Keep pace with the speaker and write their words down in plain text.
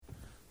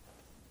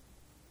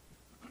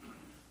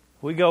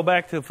we go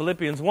back to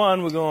Philippians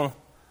 1,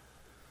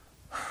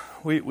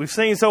 we've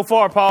seen so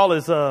far Paul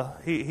is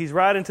he's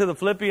writing to the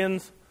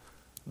Philippians.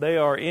 They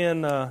are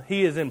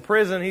he is in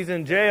prison, he's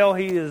in jail,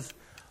 he is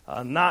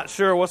not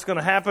sure what's going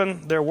to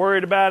happen. They're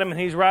worried about him, and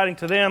he's writing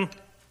to them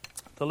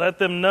to let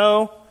them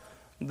know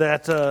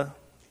that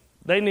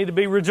they need to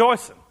be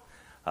rejoicing.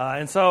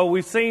 And so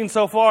we've seen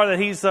so far that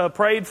he's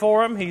prayed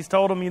for him. He's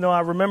told them, I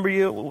remember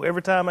you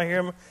every time I hear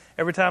him,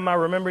 every time I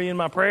remember you in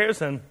my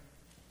prayers. And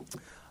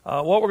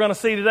what we're going to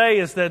see today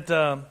is that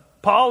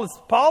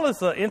Paul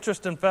is an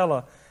interesting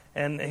fella,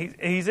 and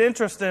he's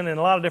interesting in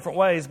a lot of different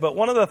ways. But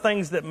one of the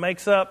things that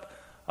makes up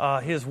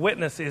his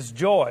witness is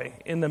joy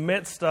in the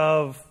midst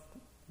of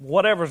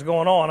whatever's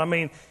going on. I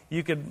mean,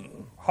 you could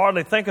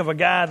hardly think of a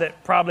guy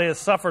that probably has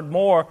suffered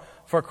more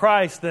for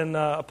Christ than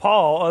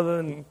Paul, other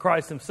than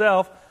Christ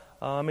himself.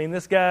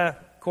 This guy,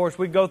 of course,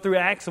 we go through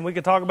Acts and we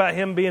could talk about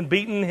him being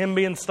beaten, him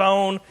being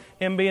stoned,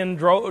 him being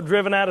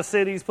driven out of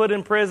cities, put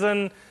in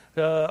prison,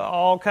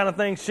 all kind of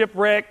things,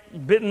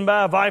 shipwrecked, bitten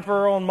by a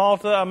viper on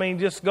Malta.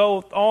 Just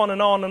go on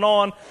and on and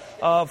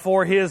on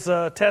for his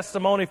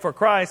testimony for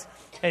Christ.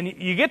 And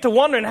you get to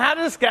wondering, how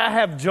does this guy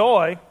have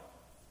joy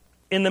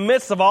in the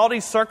midst of all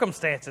these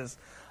circumstances?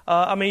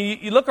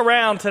 You look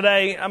around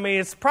today,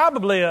 it's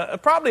probably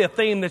a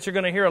theme that you're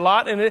going to hear a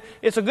lot, and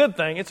it's a good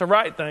thing. It's a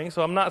right thing,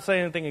 so I'm not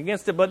saying anything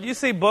against it. But you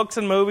see books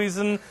and movies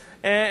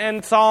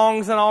and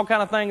songs and all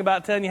kind of thing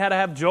about telling you how to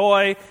have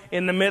joy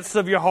in the midst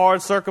of your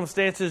hard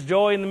circumstances,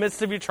 joy in the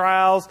midst of your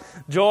trials,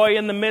 joy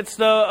in the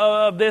midst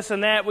of this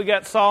and that. We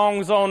got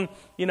songs on,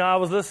 I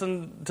was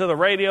listening to the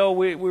radio.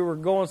 We were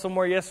going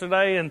somewhere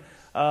yesterday, and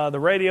the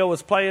radio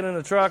was playing in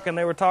the truck, and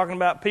they were talking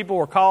about people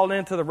were calling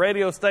into the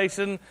radio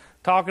station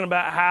talking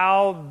about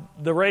how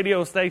the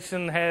radio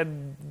station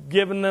had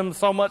given them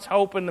so much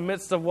hope in the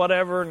midst of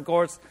whatever. And of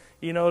course,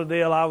 the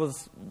deal. I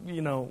was,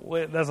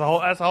 that's a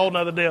whole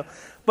nother deal.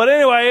 But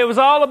anyway, it was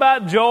all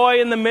about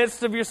joy in the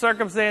midst of your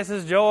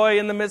circumstances, joy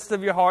in the midst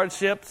of your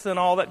hardships and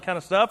all that kind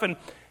of stuff. And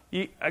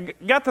I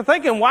got to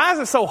thinking, why is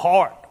it so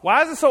hard?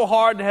 Why is it so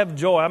hard to have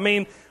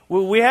joy?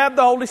 We have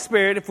the Holy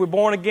Spirit. If we're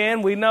born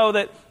again, we know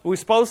that we're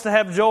supposed to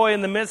have joy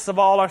in the midst of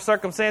all our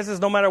circumstances,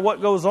 no matter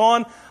what goes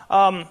on.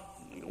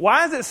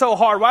 Why is it so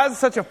hard? Why is it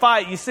such a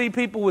fight? You see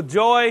people with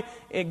joy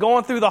and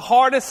going through the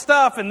hardest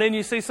stuff, and then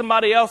you see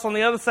somebody else on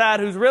the other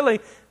side who's really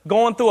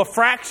going through a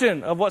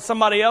fraction of what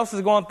somebody else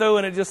is going through,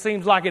 and it just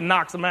seems like it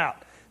knocks them out.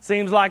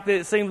 Seems like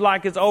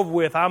it's over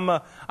with.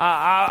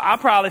 I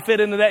probably fit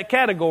into that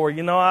category.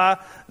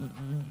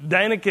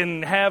 Dana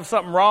can have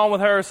something wrong with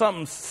her,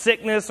 something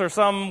sickness or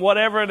some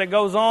whatever that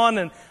goes on,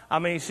 and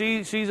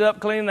she's up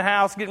cleaning the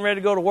house, getting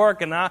ready to go to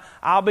work, and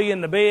I'll be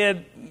in the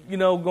bed,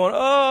 going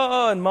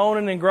and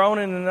moaning and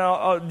groaning,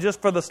 and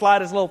just for the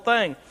slightest little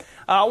thing.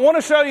 I want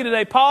to show you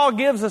today. Paul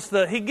gives us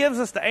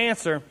the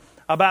answer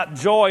about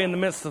joy in the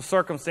midst of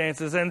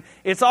circumstances, and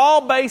it's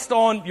all based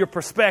on your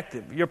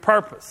perspective, your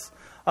purpose.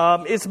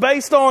 It's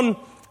based on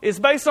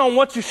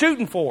what you're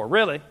shooting for,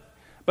 really.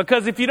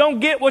 Because if you don't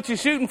get what you're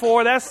shooting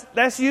for,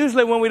 that's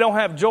usually when we don't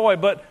have joy.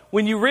 But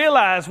when you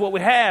realize what we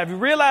have, you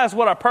realize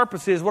what our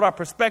purpose is, what our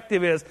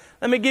perspective is.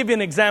 Let me give you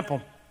an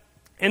example.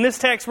 In this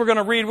text we're going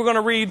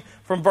to read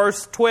from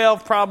verse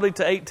 12 probably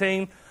to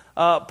 18.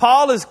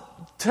 Paul is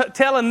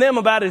telling them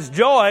about his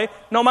joy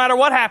no matter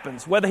what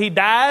happens. Whether he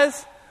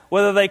dies,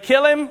 whether they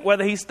kill him,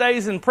 whether he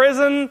stays in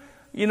prison.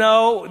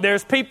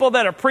 There's people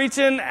that are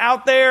preaching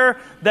out there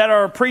that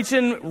are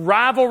preaching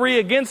rivalry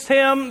against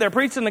him. They're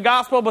preaching the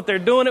gospel, but they're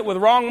doing it with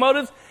wrong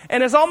motives.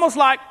 And it's almost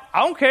like,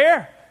 I don't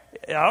care.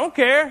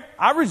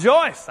 I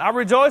rejoice. I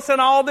rejoice in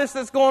all this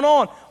that's going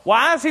on.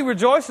 Why is he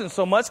rejoicing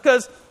so much?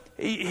 Because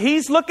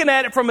he's looking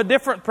at it from a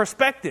different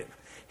perspective.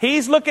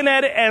 He's looking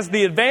at it as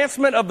the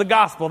advancement of the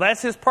gospel.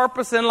 That's his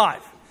purpose in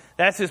life.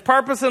 That's his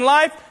purpose in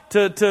life,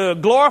 to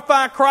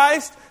glorify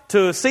Christ,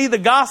 to see the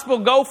gospel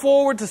go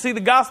forward, to see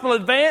the gospel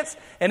advance,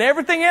 and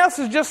everything else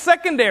is just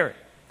secondary.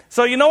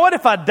 So you know what?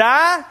 If I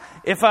die,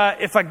 if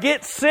I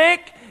get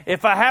sick,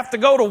 if I have to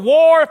go to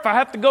war, if I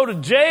have to go to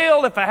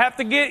jail, if I have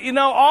to get,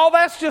 all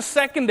that's just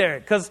secondary.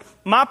 Because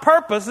my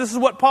purpose, this is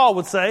what Paul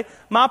would say,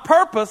 my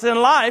purpose in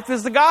life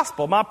is the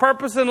gospel. My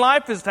purpose in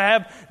life is to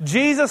have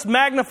Jesus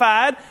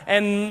magnified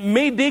and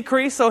me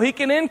decrease so he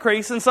can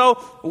increase. And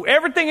so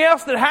everything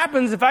else that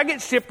happens, if I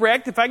get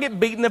shipwrecked, if I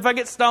get beaten, if I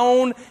get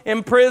stoned,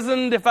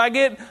 imprisoned, if I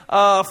get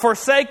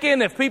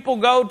forsaken, if people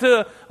go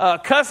to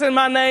cussing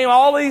my name,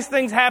 all these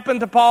things happen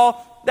to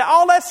Paul.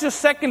 All that's just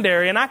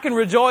secondary, and I can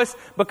rejoice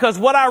because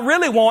what I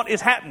really want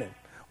is happening.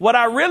 What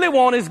I really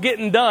want is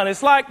getting done.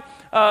 It's like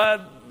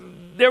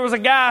there was a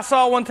guy I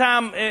saw one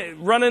time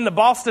running the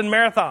Boston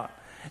Marathon,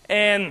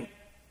 and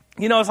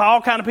it's all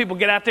kind of people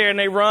get out there and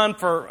they run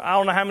for, I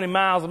don't know how many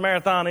miles a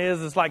marathon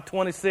is. It's like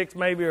 26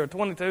 maybe or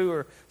 22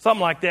 or something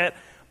like that.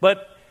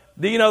 But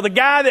the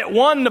guy that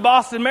won the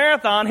Boston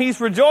Marathon, he's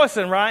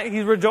rejoicing, right?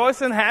 He's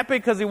rejoicing, happy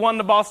because he won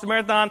the Boston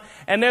Marathon.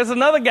 And there's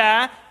another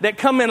guy that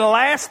come in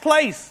last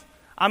place.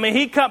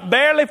 He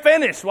barely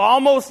finished. Well,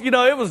 almost,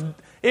 it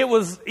It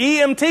was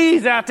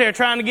EMTs out there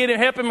trying to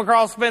help him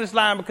across the finish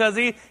line because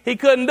he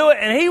couldn't do it.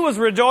 And he was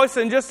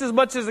rejoicing just as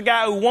much as the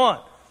guy who won.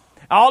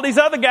 All these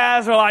other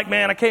guys are like,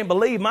 man, I can't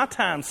believe my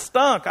time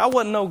stunk. I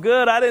wasn't no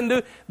good. I didn't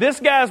do. This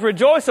guy's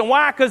rejoicing.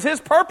 Why? Because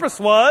his purpose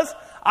was,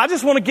 I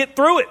just want to get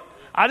through it.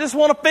 I just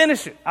want to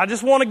finish it. I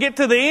just want to get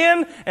to the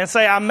end and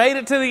say I made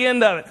it to the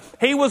end of it.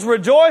 He was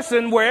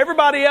rejoicing where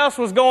everybody else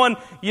was going,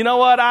 you know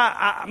what,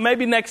 I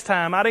maybe next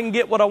time. I didn't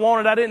get what I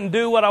wanted. I didn't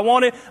do what I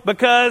wanted,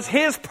 because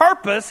his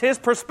purpose, his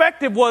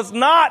perspective was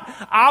not,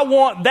 I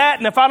want that,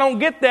 and if I don't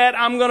get that,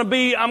 I'm going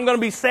to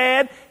be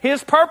sad.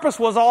 His purpose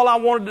was, all I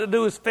wanted to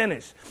do is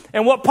finish.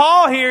 And what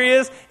Paul here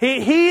is,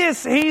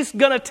 he's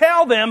going to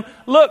tell them,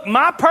 look,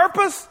 my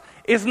purpose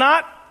is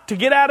not to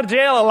get out of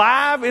jail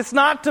alive. It's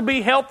not to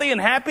be healthy and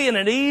happy and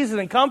at ease and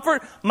in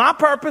comfort. My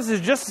purpose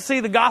is just to see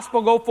the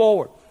gospel go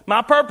forward.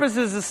 My purpose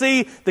is to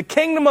see the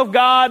kingdom of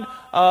God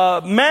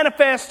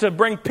manifest, to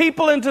bring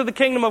people into the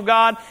kingdom of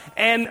God.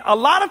 And a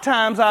lot of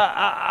times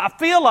I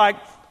feel like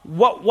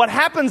what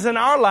happens in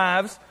our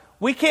lives,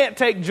 we can't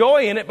take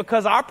joy in it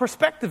because our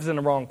perspective's in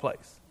the wrong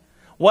place.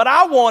 What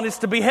I want is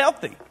to be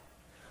healthy.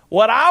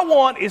 What I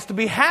want is to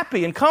be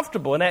happy and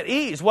comfortable and at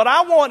ease. What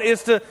I want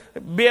is to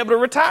be able to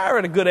retire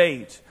at a good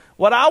age.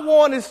 What I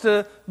want is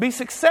to be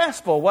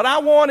successful. What I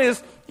want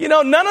is,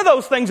 none of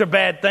those things are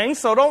bad things.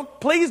 So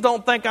please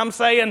don't think I'm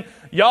saying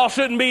y'all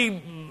shouldn't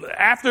be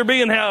after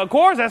being held. Of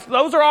course,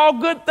 those are all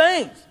good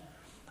things.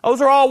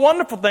 Those are all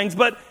wonderful things.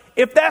 But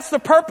if that's the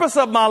purpose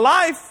of my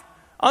life,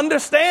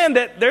 understand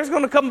that there's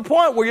going to come a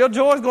point where your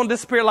joy is going to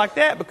disappear like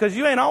that, because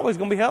you ain't always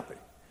going to be healthy.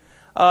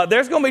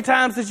 There's going to be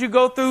times that you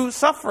go through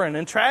suffering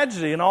and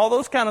tragedy and all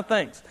those kind of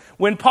things.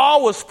 When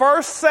Paul was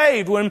first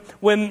saved,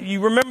 when you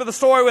remember the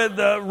story with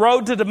the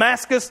road to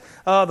Damascus,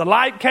 the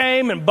light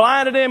came and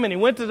blinded him, and he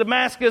went to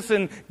Damascus,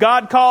 and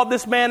God called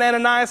this man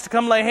Ananias to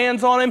come lay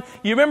hands on him.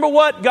 You remember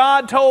what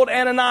God told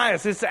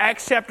Ananias? It's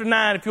Acts chapter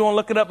 9, if you want to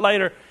look it up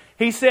later.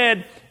 He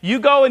said, you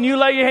go and you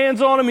lay your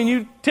hands on him and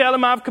you tell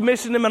him I've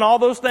commissioned him and all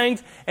those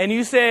things. And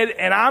you said,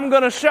 and I'm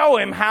going to show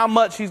him how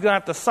much he's going to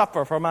have to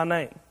suffer for my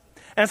name.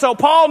 And so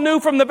Paul knew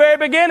from the very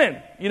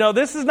beginning,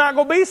 this is not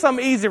going to be some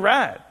easy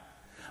ride.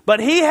 But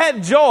he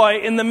had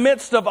joy in the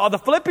midst of, the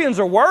Philippians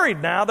are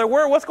worried now. They're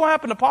worried, what's going to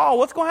happen to Paul?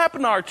 What's going to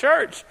happen to our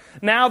church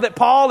now that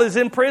Paul is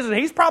in prison?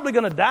 He's probably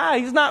going to die.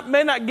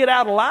 May not get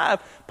out alive.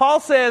 Paul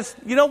says,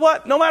 you know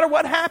what? No matter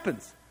what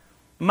happens,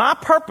 my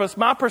purpose,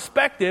 my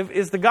perspective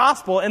is the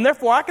gospel, and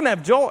therefore I can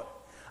have joy.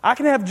 I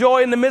can have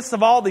joy in the midst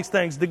of all these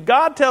things.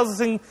 God tells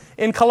us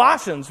in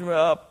Colossians,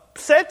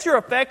 set your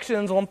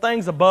affections on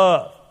things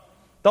above.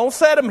 Don't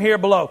set them here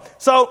below.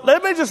 So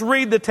let me just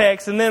read the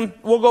text, and then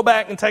we'll go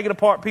back and take it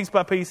apart piece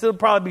by piece. It'll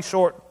probably be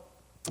short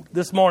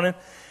this morning.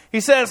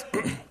 He says,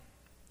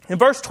 in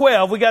verse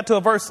 12, we got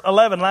to verse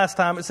 11 last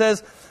time. It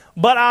says,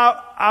 but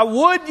I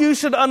would you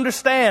should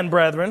understand,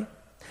 brethren,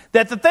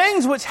 that the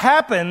things which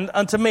happened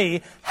unto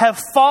me have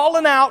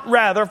fallen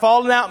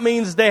out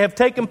means they have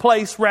taken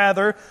place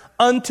rather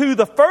unto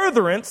the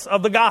furtherance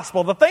of the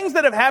gospel. The things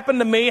that have happened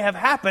to me have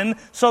happened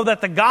so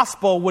that the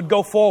gospel would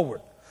go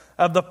forward.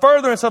 Of the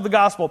furtherance of the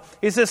gospel.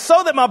 He says,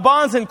 so that my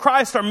bonds in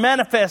Christ are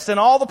manifest in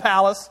all the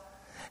palace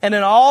and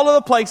in all of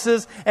the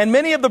places, and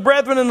many of the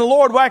brethren in the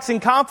Lord waxing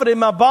confident in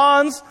my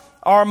bonds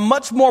are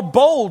much more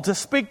bold to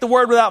speak the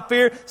word without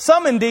fear.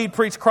 Some indeed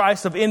preach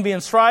Christ of envy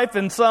and strife,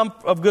 and some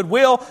of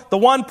goodwill. The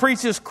one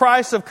preaches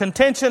Christ of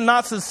contention,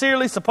 not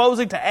sincerely,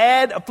 supposing to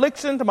add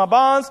affliction to my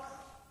bonds,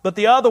 but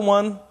the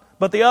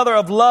other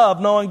of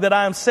love, knowing that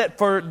I am set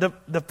for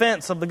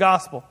defense of the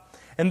gospel.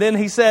 And then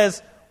he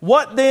says,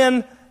 what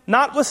then?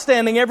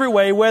 Notwithstanding every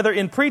way, whether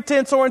in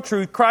pretense or in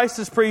truth, Christ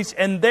is preached,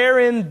 and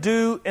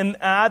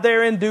I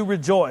therein do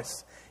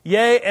rejoice.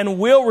 Yea, and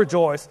will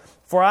rejoice,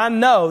 for I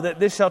know that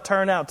this shall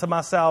turn out to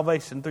my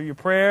salvation through your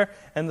prayer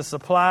and the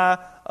supply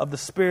of the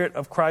Spirit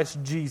of Christ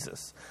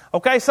Jesus.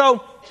 Okay,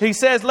 so he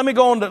says, let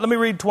me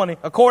read 20.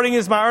 According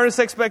is my earnest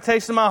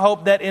expectation, my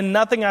hope, that in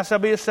nothing I shall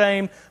be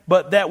ashamed,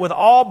 but that with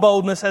all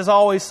boldness, as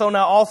always, so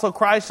now also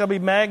Christ shall be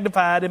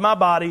magnified in my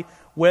body,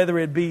 whether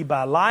it be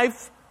by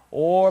life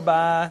or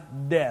by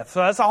death. So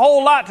that's a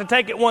whole lot to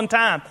take at one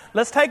time.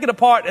 Let's take it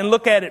apart and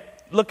look at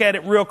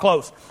it real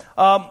close.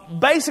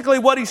 Basically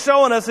what he's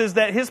showing us is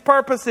that his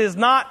purpose is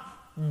not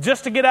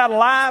just to get out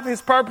alive.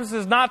 His purpose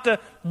is not to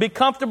be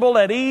comfortable,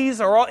 at ease,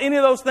 or any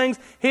of those things.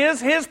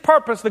 His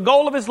purpose, the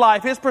goal of his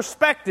life, his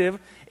perspective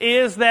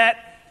is that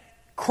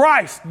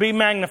Christ be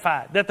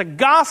magnified, that the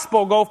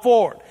gospel go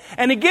forward.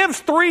 And he gives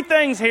three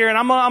things here, and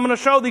I'm going to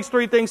show these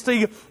three things to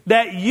you,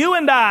 that you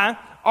and I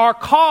are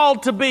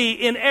called to be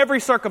in every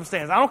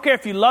circumstance. I don't care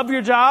if you love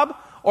your job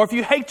or if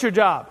you hate your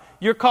job.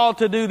 You're called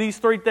to do these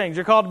three things.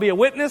 You're called to be a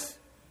witness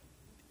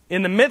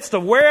in the midst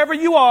of wherever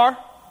you are.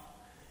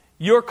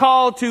 You're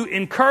called to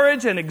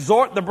encourage and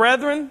exhort the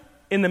brethren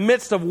in the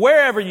midst of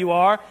wherever you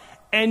are.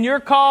 And you're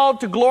called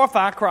to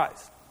glorify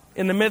Christ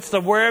in the midst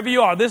of wherever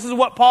you are. This is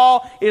what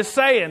Paul is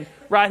saying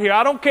right here.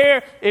 I don't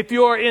care if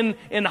you're in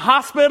the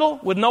hospital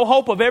with no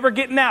hope of ever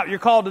getting out. You're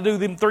called to do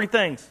them three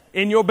things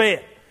in your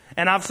bed.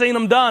 And I've seen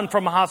them done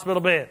from a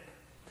hospital bed.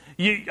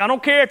 I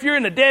don't care if you're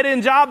in a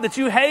dead-end job that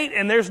you hate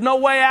and there's no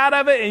way out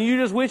of it and you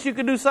just wish you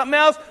could do something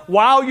else.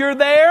 While you're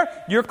there,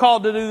 you're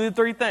called to do the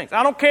three things.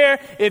 I don't care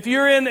if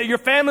your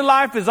family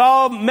life is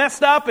all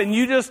messed up and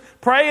you just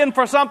praying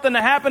for something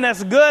to happen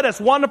that's good, that's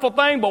a wonderful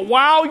thing, but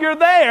while you're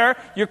there,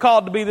 you're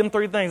called to be them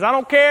three things. I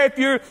don't care if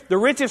you're the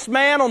richest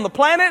man on the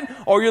planet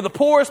or you're the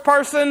poorest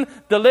person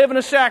to live in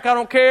a shack. I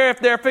don't care if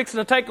they're fixing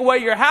to take away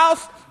your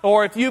house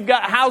or if you've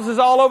got houses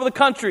all over the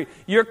country.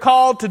 You're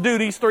called to do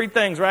these three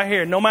things right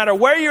here. No matter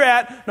where you're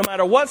at, no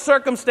matter what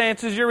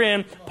circumstances you're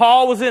in.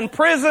 Paul was in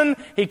prison.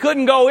 He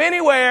couldn't go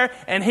anywhere,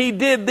 and he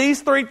did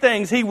these three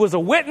things. He was a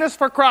witness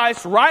for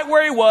Christ right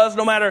where he was,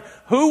 no matter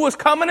who was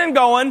coming and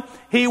going.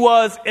 He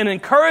was an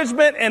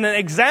encouragement and an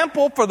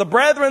example for the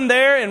brethren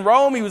there in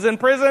Rome. He was in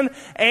prison,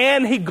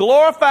 and he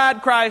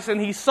glorified Christ,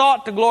 and he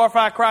sought to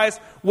glorify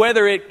Christ,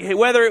 whether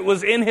it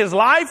was in his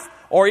life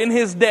or in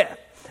his death.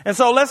 And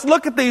so let's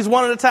look at these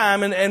one at a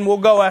time, and we'll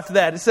go after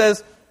that. It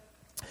says,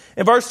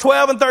 in verse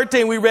 12 and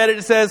 13, we read it.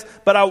 It says,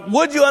 "But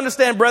would you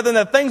understand, brethren,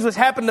 that things which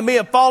happened to me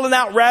have fallen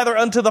out rather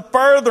unto the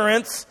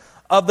furtherance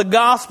of the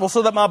gospel,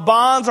 so that my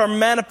bonds are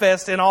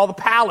manifest in all the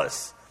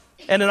palace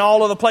and in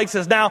all other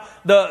places." Now,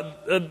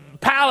 the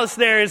palace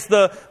there is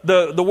the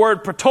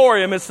word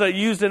praetorium. It's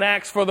used in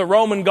Acts for the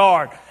Roman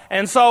guard.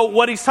 And so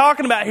what he's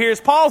talking about here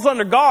is Paul's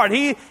under guard.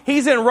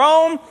 He's in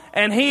Rome,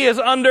 and he is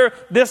under,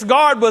 this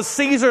guard was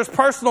Caesar's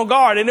personal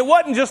guard. And it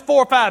wasn't just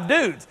 4 or 5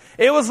 dudes.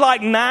 It was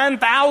like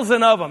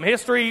 9,000 of them.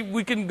 History,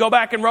 we can go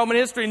back in Roman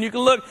history and you can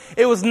look.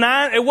 It wasn't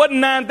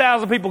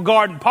 9,000 people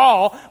guarding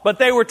Paul, but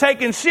they were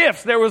taking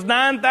shifts. There was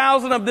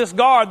 9,000 of this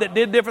guard that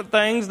did different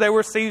things. They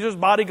were Caesar's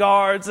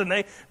bodyguards, and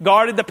they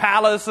guarded the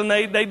palace, and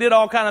they did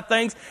all kind of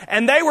things.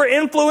 And they were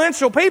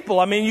influential people.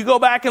 I mean, you go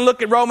back and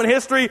look at Roman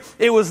history,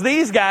 it was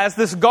these guys,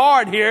 this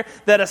guard here,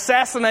 that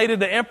assassinated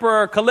the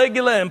Emperor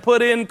Caligula and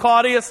put in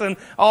Claudius and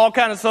all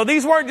kind of. So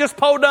these weren't just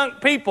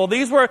podunk people.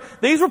 These were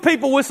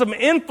people with some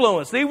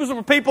influence. These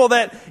were people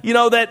that,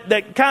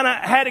 that kind of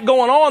had it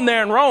going on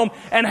there in Rome.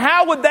 And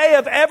how would they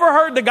have ever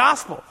heard the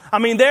gospel? I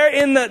mean, they're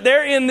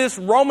in this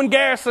Roman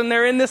garrison,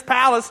 they're in this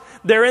palace,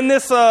 they're in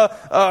this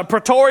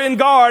Praetorian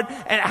guard,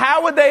 and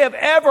how would they have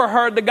ever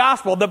heard the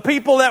gospel? The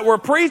people that were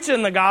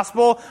preaching the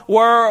gospel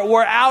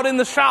were out in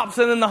the shops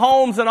and in the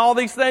homes and all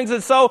these things.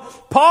 And so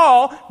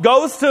Paul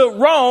goes to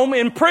Rome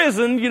in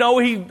prison.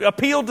 He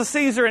appealed to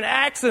Caesar in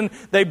Acts, and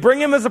they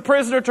bring him as a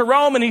prisoner to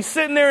Rome, and he's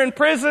sitting there in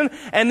prison,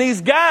 and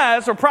these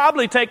guys are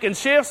probably taking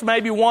shifts,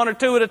 maybe 1 or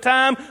 2 at a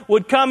time,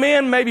 would come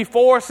in, maybe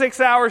 4 or 6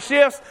 hour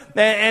shifts,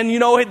 and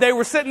they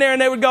were sitting there and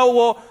they would go,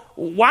 "Well,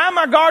 why am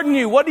I guarding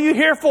you? What are you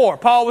here for?"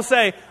 Paul would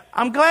say,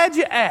 "I'm glad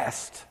you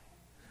asked.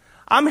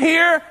 I'm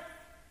here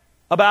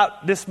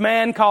about this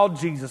man called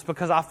Jesus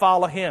because I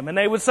follow him." And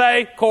they would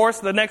say, of course,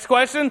 the next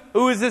question,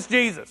 "Who is this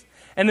Jesus?"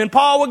 And then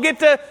Paul would get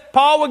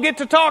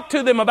to talk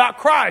to them about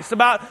Christ,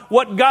 about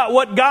what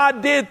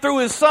God did through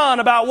his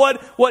son, about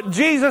what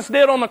Jesus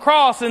did on the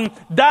cross and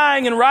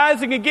dying and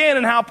rising again,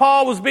 and how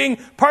Paul was being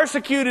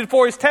persecuted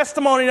for his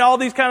testimony and all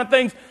these kind of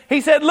things.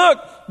 He said, "Look,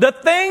 the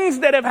things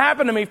that have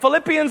happened to me,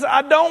 Philippians,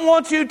 I don't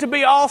want you to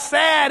be all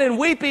sad and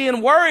weepy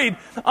and worried.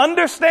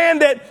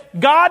 Understand that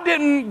God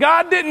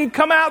didn't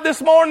come out this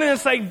morning and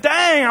say,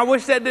 'Dang, I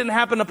wish that didn't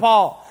happen to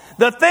Paul.'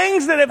 The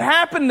things that have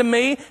happened to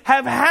me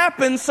have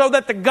happened so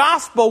that the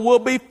gospel will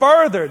be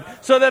furthered,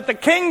 so that the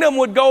kingdom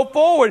would go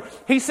forward."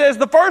 He says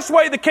the first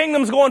way the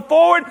kingdom's going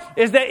forward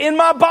is that in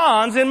my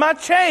bonds, in my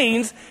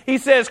chains, he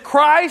says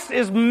Christ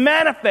is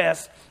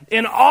manifest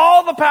in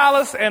all the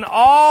palace and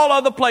all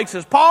other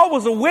places. Paul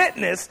was a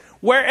witness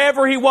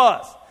wherever he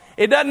was.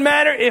 It doesn't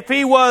matter if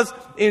he was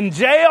in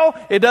jail.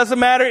 It doesn't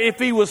matter if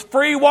he was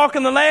free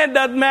walking the land. It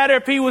doesn't matter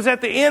if he was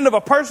at the end of a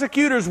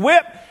persecutor's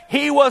whip.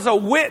 He was a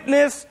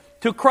witness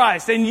to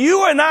Christ. And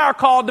you and I are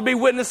called to be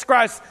witness to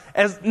Christ,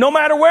 as no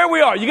matter where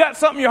we are. You got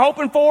something you're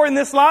hoping for in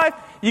this life?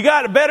 You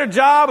got a better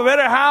job, a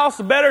better house,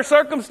 a better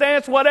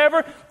circumstance,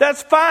 whatever?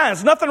 That's fine.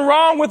 There's nothing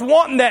wrong with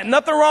wanting that.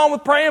 Nothing wrong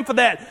with praying for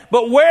that.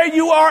 But where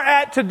you are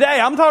at today,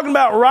 I'm talking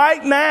about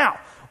right now,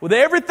 with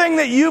everything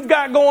that you've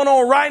got going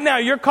on right now,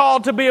 you're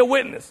called to be a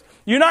witness.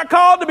 You're not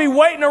called to be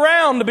waiting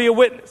around to be a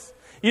witness.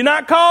 You're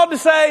not called to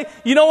say,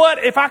 "You know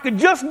what, if I could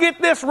just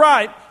get this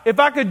right, if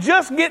I could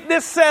just get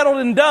this settled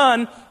and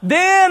done,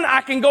 then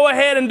I can go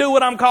ahead and do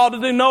what I'm called to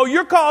do." No,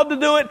 you're called to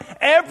do it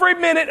every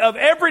minute of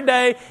every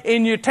day,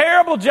 in your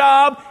terrible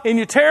job, in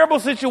your terrible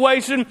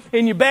situation,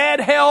 in your bad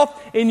health,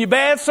 in your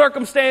bad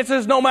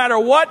circumstances, no matter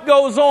what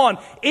goes on.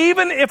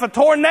 Even if a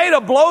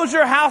tornado blows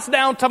your house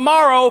down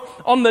tomorrow,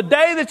 on the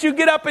day that you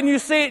get up and you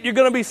see it, you're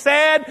going to be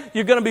sad,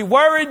 you're going to be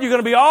worried, you're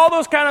going to be all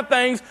those kind of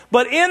things.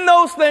 But in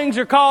those things,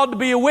 you're called to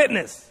be a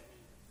witness.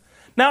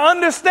 Now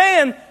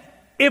understand,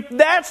 if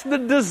that's the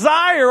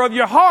desire of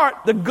your heart,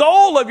 the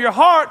goal of your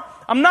heart,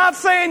 I'm not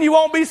saying you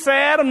won't be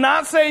sad. I'm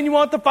not saying you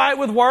won't have to fight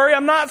with worry.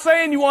 I'm not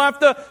saying you won't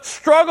have to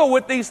struggle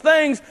with these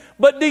things.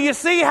 But do you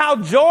see how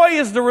joy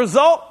is the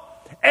result?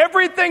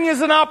 Everything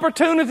is an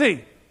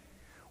opportunity.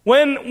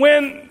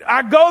 When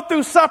I go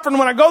through suffering,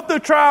 when I go through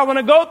trial, when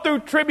I go through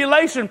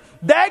tribulation,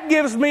 that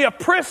gives me a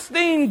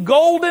pristine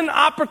golden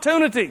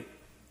opportunity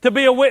to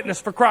be a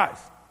witness for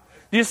Christ.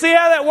 Do you see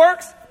how that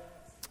works?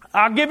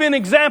 I'll give you an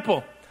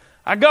example.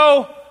 I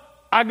go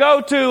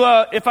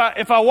to if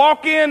I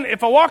walk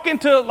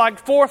into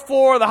like fourth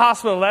floor of the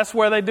hospital, that's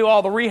where they do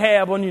all the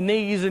rehab on your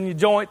knees and your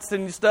joints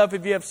and your stuff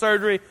if you have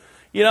surgery,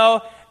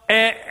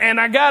 and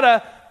I got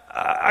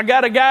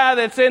a guy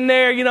that's in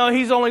there,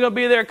 he's only going to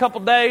be there a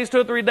couple days, 2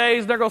 or 3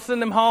 days. They're going to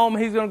send him home.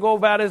 He's going to go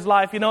about his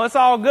life. It's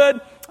all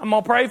good. I'm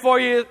going to pray for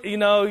you. You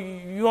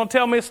want to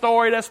tell me a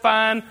story, that's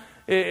fine.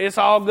 It's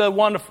all good,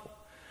 wonderful.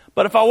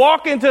 But if I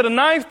walk into the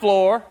 9th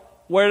floor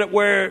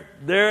where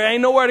there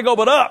ain't nowhere to go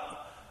but up,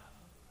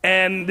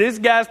 and this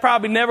guy's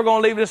probably never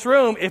going to leave this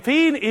room, if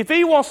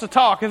he wants to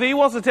talk, if he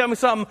wants to tell me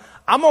something,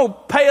 I'm going to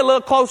pay a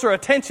little closer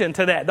attention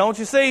to that. Don't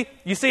you see?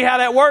 You see how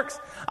that works?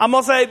 I'm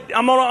going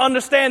to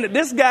understand that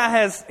this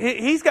guy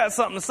he's got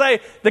something to say.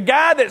 The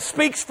guy that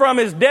speaks from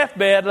his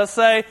deathbed, let's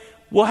say,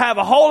 will have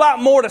a whole lot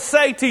more to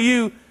say to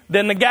you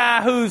than the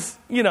guy who's,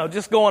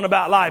 just going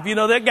about life.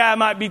 That guy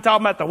might be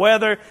talking about the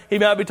weather. He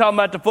might be talking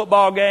about the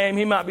football game.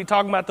 He might be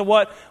talking about the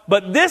what.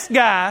 But this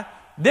guy,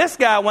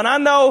 when I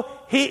know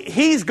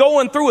he's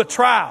going through a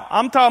trial,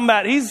 I'm talking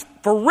about he's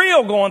for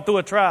real going through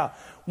a trial.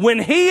 When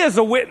he is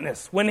a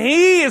witness, when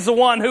he is the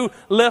one who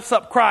lifts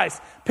up Christ,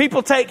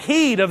 people take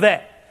heed of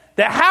that.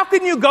 That how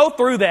can you go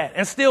through that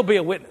and still be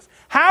a witness?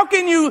 How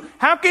can you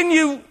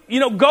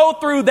go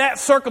through that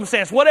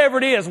circumstance, whatever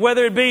it is,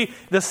 whether it be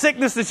the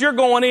sickness that you're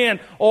going in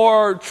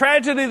or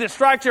tragedy that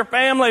strikes your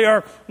family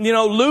or,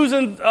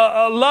 losing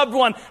a loved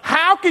one.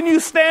 How can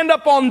you stand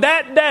up on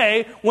that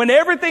day when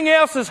everything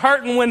else is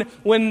hurting,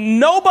 when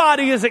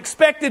nobody is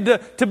expected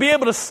to be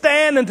able to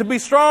stand and to be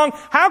strong?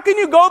 How can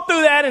you go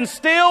through that and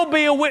still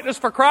be a witness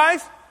for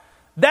Christ?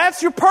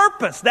 That's your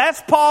purpose.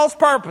 That's Paul's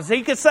purpose.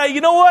 He could say,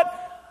 you know what?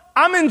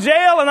 I'm in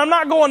jail and I'm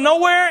not going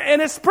nowhere,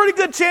 and it's a pretty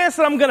good chance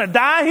that I'm going to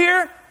die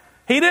here.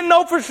 He didn't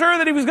know for sure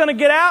that he was going to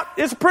get out.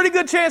 It's a pretty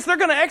good chance they're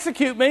going to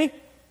execute me.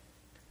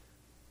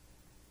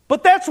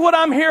 But that's what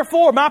I'm here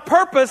for. My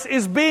purpose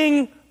is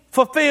being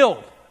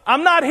fulfilled.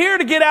 I'm not here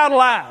to get out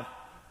alive.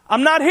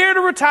 I'm not here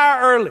to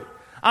retire early.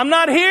 I'm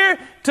not here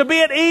to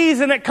be at ease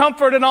and at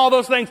comfort and all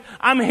those things.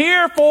 I'm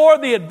here for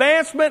the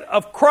advancement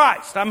of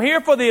Christ. I'm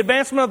here for the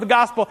advancement of the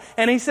gospel.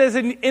 And he says,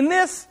 in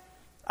this,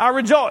 I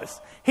rejoice.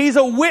 He's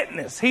a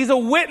witness. He's a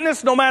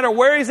witness no matter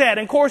where he's at.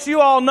 And of course, you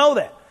all know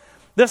that.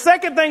 The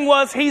second thing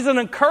was he's an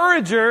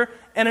encourager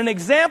and an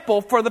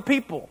example for the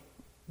people,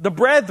 the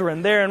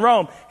brethren there in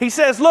Rome. He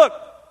says, look,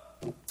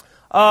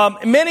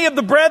 many of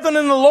the brethren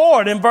in the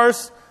Lord, in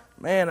verse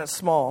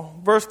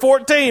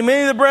 14,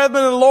 many of the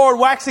brethren in the Lord,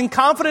 waxing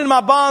confident in my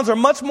bonds, are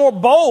much more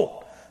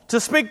bold to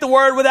speak the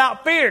word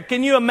without fear.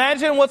 Can you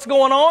imagine what's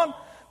going on?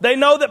 They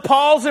know that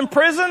Paul's in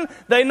prison.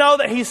 They know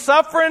that he's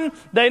suffering.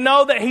 They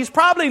know that he's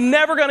probably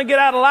never going to get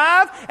out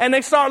alive. And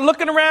they start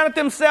looking around at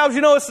themselves.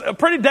 It's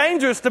pretty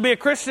dangerous to be a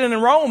Christian in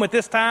Rome at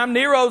this time.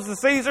 Nero's the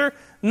Caesar.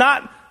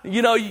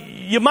 You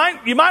might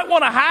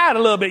want to hide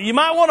a little bit. You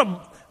might want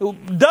to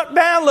duck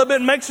down a little bit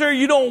and make sure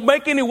you don't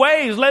make any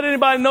waves. Let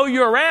anybody know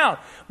you're around.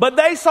 But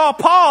they saw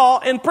Paul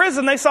in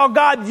prison. They saw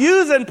God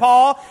using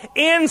Paul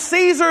in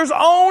Caesar's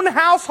own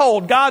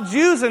household. God's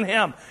using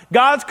him.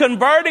 God's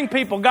converting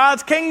people.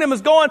 God's kingdom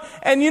is going.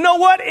 And you know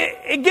what?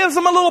 It gives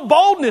them a little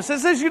boldness. It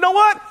says, you know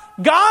what?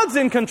 God's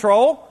in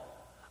control.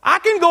 I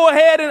can go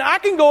ahead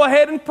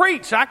and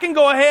preach. I can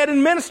go ahead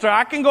and minister.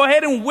 I can go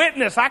ahead and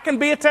witness. I can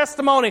be a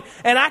testimony.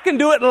 And I can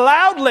do it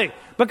loudly.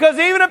 Because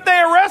even if they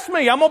arrest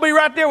me, I'm going to be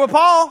right there with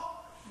Paul.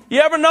 You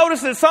ever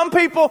notice that some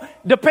people,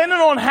 depending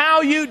on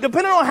how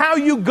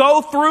you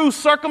go through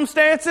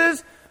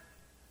circumstances,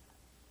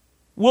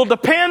 will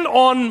depend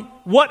on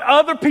what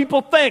other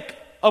people think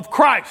of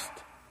Christ,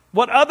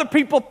 what other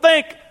people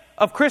think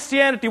of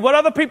Christianity, what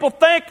other people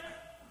think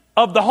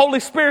of the Holy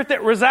Spirit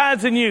that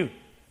resides in you.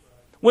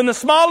 When the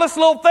smallest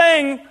little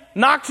thing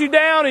knocks you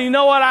down and you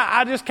know what,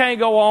 I just can't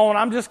go on.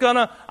 I'm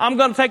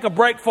going to take a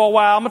break for a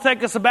while. I'm going to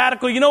take a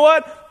sabbatical. You know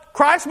what?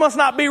 Christ must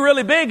not be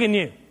really big in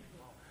you.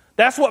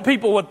 That's what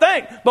people would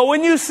think. But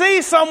when you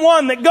see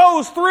someone that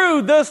goes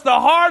through this, the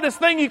hardest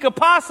thing you could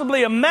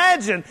possibly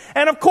imagine,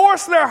 and of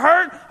course they're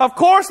hurt, of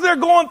course they're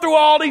going through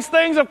all these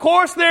things, of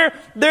course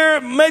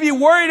they're maybe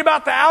worried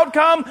about the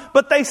outcome,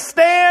 but they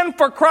stand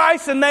for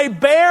Christ and they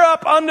bear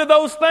up under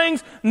those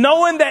things,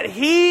 knowing that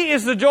He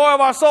is the joy of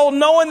our soul,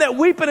 knowing that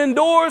weeping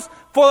endures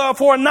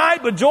for a night,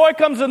 but joy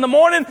comes in the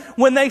morning.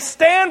 When they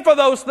stand for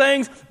those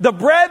things, the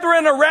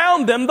brethren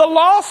around them, the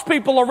lost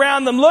people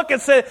around them look and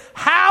say,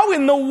 how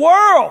in the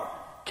world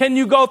can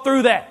you go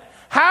through that?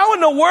 How in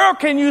the world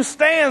can you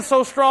stand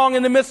so strong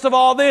in the midst of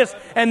all this?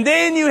 And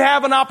then you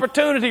have an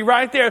opportunity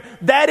right there.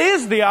 That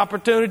is the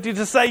opportunity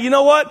to say, you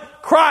know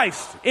what?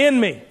 Christ in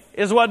me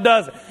is what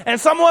does it.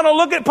 And someone will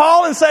look at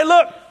Paul and say,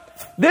 look,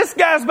 this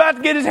guy's about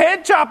to get his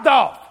head chopped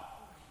off.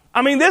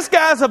 I mean, this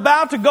guy's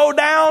about to go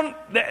down.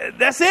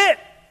 That's it.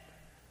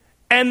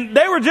 And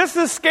they were just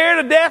as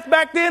scared of death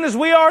back then as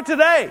we are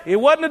today. It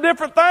wasn't a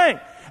different thing.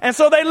 And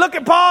so they look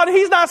at Paul and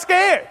he's not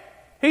scared.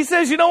 He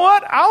says, you know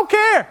what? I don't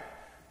care.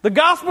 The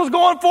gospel's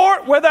going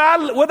forward, whether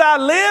I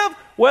live,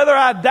 whether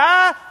I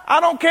die, I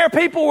don't care.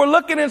 People were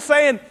looking and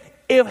saying,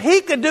 if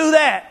he could do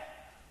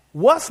that,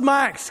 what's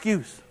my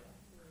excuse?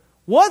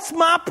 What's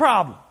my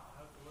problem?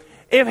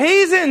 If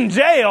he's in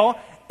jail,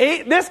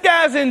 this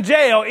guy's in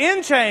jail,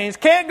 in chains,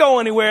 can't go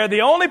anywhere.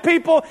 The only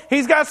people,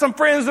 he's got some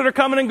friends that are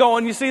coming and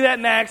going. You see that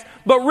in Acts.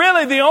 But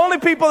really, the only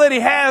people that he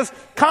has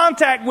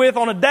contact with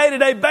on a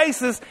day-to-day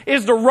basis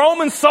is the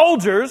Roman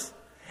soldiers.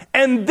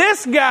 And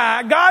this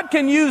guy, God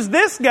can use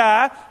this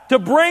guy to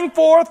bring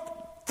forth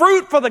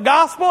fruit for the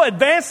gospel,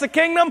 advance the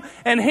kingdom.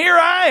 And here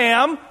I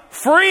am,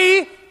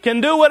 free,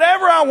 can do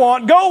whatever I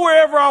want, go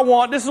wherever I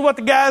want. This is what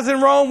the guys in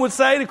Rome would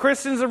say, the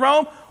Christians in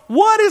Rome.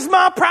 What is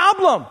my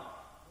problem?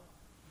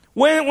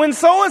 When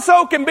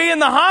so-and-so can be in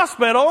the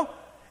hospital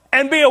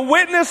and be a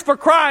witness for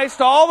Christ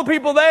to all the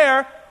people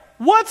there,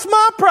 what's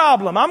my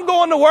problem? I'm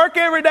going to work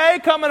every day,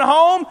 coming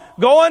home,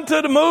 going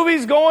to the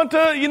movies,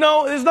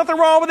 there's nothing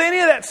wrong with any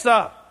of that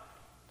stuff.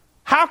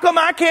 How come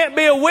I can't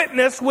be a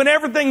witness when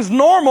everything's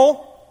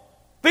normal,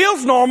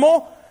 feels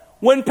normal,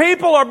 when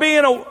people are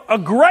being a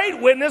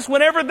great witness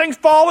when everything's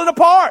falling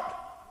apart?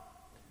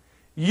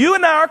 You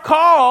and I are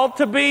called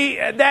to be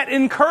that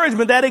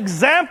encouragement, that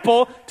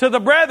example to the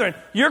brethren.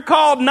 You're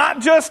called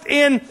not just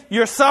in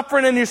your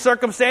suffering and your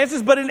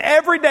circumstances, but in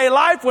everyday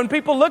life. When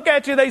people look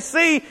at you, they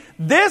see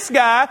this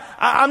guy.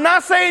 I'm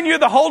not saying you're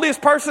the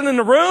holiest person in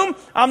the room.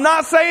 I'm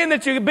not saying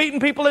that you're beating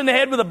people in the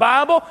head with a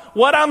Bible.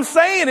 What I'm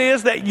saying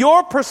is that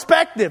your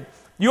perspective,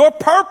 your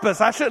purpose,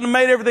 I shouldn't have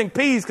made everything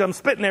peas because I'm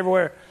spitting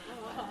everywhere.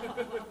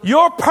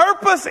 Your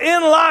purpose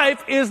in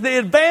life is the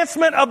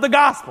advancement of the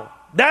gospel.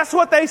 That's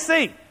what they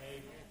see.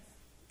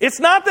 It's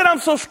not that I'm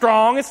so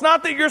strong. It's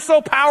not that you're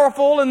so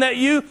powerful and that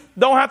you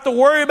don't have to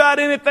worry about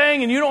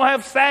anything and you don't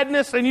have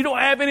sadness and you don't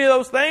have any of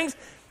those things.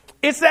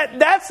 It's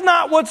that's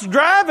not what's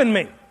driving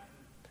me.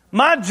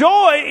 My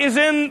joy is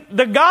in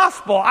the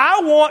gospel. I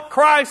want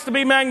Christ to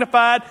be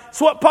magnified. It's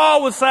what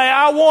Paul would say.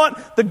 I want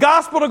the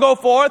gospel to go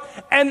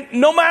forth. And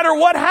no matter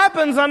what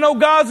happens, I know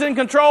God's in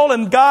control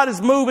and God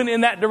is moving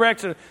in that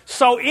direction.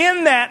 So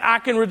in that, I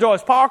can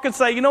rejoice. Paul can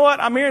say, you know what?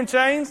 I'm here in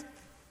chains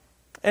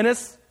and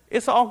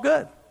it's all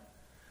good.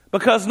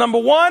 Because number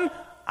one,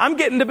 I'm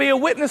getting to be a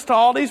witness to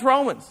all these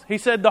Romans. He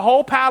said the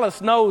whole palace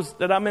knows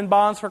that I'm in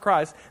bonds for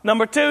Christ.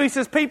 Number two, he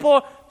says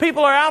people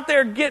are out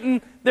there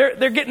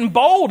they're getting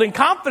bold and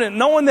confident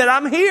knowing that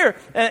I'm here.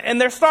 And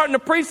they're starting to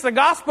preach the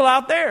gospel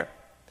out there.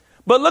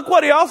 But look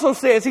what he also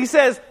says. He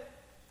says,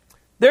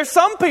 there's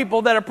some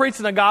people that are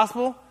preaching the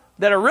gospel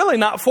that are really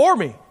not for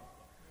me.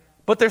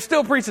 But they're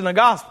still preaching the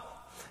gospel.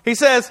 He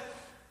says,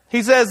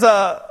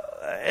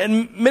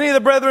 and many of the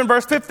brethren,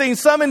 verse 15,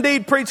 some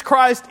indeed preach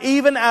Christ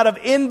even out of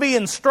envy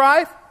and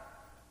strife.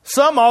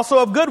 Some also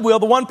of goodwill.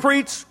 The one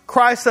preached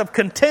Christ of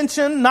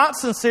contention, not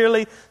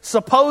sincerely,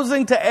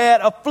 supposing to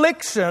add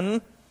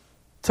affliction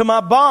to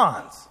my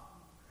bonds.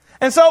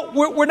 And so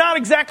we're not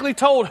exactly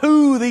told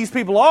who these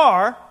people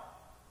are,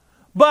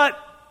 but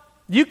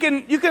you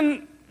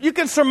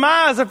can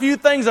surmise a few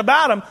things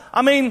about them.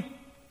 I mean,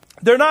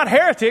 they're not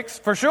heretics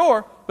for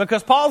sure,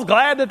 because Paul's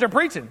glad that they're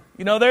preaching.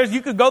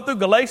 You could go through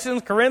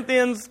Galatians,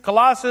 Corinthians,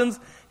 Colossians.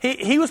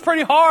 He was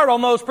pretty hard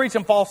on those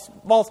preaching false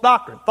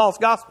doctrine, false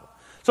gospel.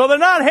 So they're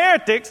not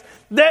heretics.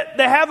 That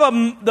they have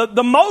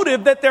the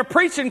motive that they're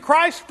preaching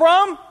Christ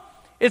from.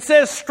 It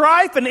says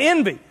strife and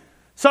envy.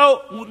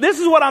 So this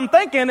is what I'm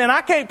thinking, and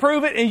I can't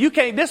prove it, and you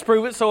can't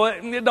disprove it, so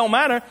it don't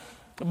matter.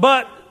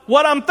 But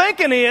what I'm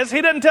thinking is,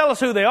 he doesn't tell us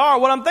who they are.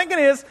 What I'm thinking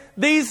is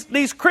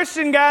these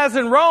Christian guys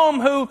in Rome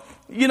who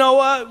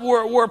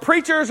were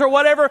preachers or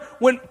whatever.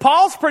 When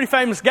Paul's a pretty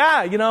famous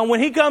guy, when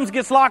he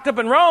gets locked up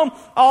in Rome,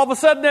 all of a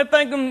sudden they're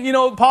thinking,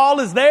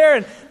 Paul is there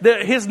and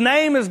his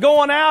name is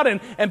going out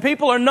and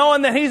people are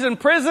knowing that he's in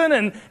prison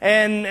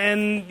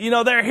and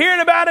they're hearing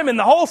about him and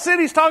the whole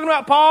city's talking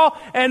about Paul,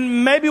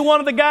 and maybe one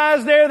of the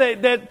guys there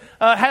that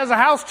has a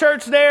house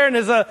church there and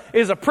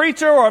is a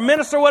preacher or a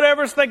minister or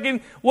whatever is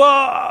thinking,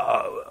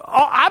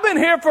 I've been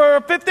here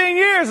for 15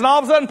 years and all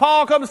of a sudden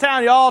Paul comes to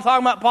town, you're all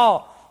talking about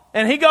Paul.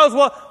 And he goes,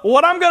 well,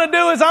 what I'm going to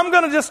do is I'm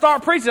going to just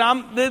start preaching.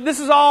 This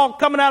is all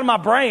coming out of my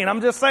brain.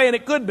 I'm just saying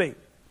it could be.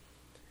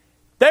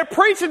 They're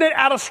preaching it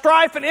out of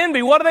strife and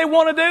envy. What do they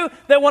want to do?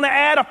 They want to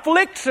add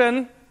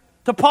affliction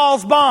to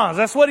Paul's bonds.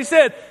 That's what he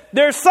said.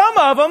 There's some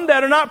of them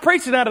that are not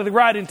preaching out of the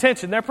right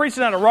intention. They're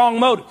preaching out of wrong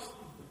motives.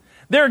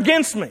 They're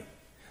against me.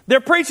 They're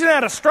preaching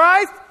out of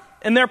strife.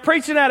 And they're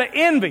preaching out of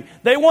envy.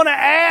 They want to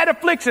add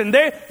affliction.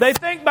 They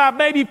think by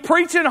maybe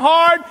preaching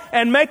hard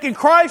and making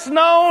Christ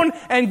known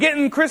and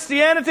getting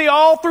Christianity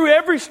all through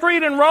every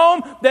street in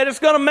Rome that it's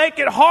going to make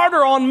it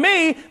harder on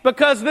me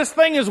because this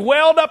thing is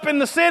welled up in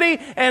the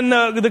city and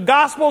the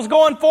gospel's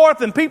going forth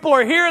and people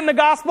are hearing the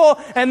gospel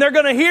and they're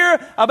going to hear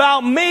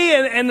about me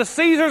and the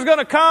Caesar's going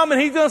to come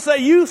and he's going to say,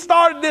 you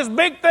started this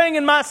big thing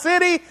in my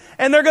city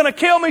and they're going to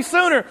kill me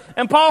sooner.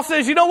 And Paul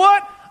says, you know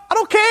what? I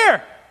don't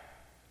care.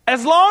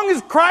 As long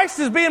as Christ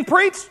is being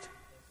preached,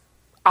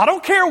 I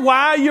don't care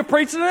why you're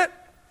preaching it.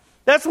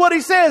 That's what he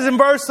says in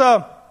verse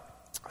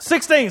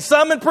 16.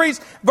 Some had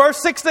preached,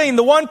 verse 16,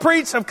 the one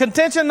preached of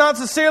contention, not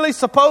sincerely,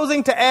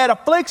 supposing to add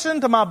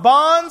affliction to my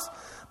bonds.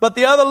 but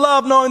the other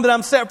love, knowing that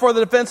I'm set for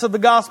the defense of the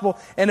gospel.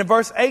 And in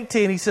verse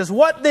 18, he says,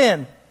 what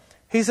then?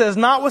 He says,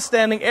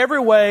 notwithstanding every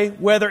way,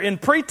 whether in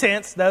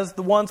pretense, that's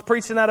the ones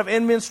preaching out of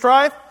envy and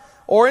strife,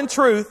 or in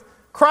truth,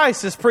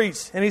 Christ is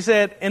preached. And he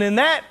said, and in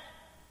that,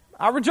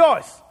 I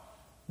rejoice.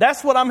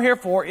 That's what I'm here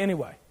for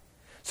anyway.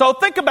 So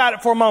think about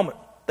it for a moment.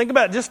 Think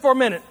about it just for a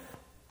minute.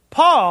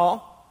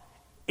 Paul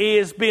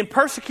is being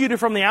persecuted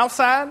from the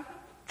outside,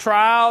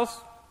 trials,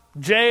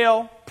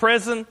 jail,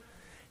 prison.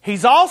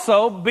 He's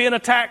also being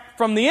attacked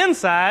from the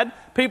inside,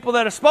 people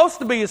that are supposed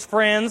to be his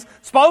friends,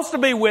 supposed to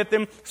be with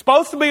him,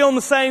 supposed to be on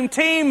the same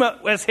team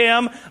as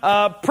him,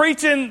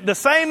 preaching the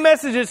same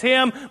message as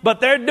him, but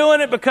they're doing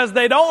it because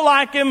they don't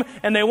like him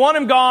and they want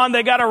him gone.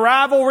 They got a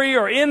rivalry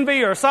or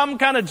envy or some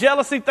kind of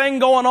jealousy thing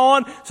going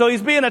on. So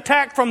he's being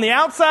attacked from the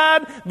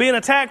outside, being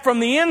attacked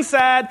from the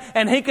inside,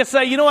 and he could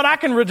say, you know what, I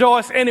can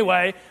rejoice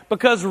anyway,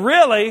 because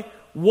really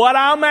what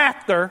I'm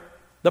after,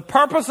 the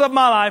purpose of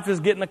my life, is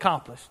getting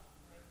accomplished.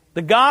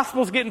 The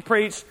gospel's getting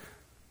preached.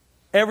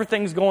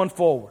 Everything's going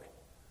forward.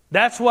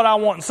 That's what I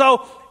want.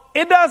 So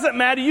it doesn't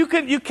matter.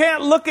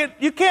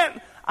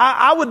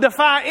 I would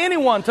defy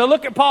anyone to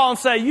look at Paul and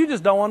say, you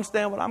just don't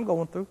understand what I'm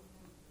going through.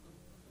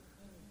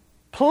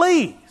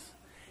 Please.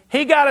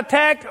 He got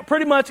attacked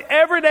pretty much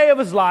every day of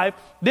his life.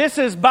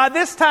 By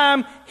this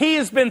time, he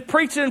has been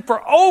preaching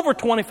for over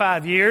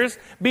 25 years,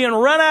 being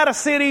run out of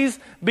cities,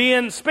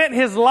 spent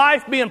his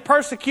life being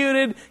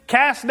persecuted,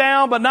 cast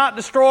down but not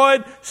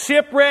destroyed,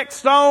 shipwrecked,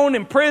 stoned,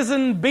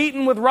 imprisoned,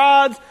 beaten with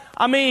rods.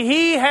 I mean,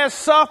 he has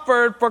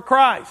suffered for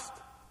Christ.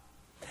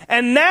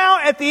 And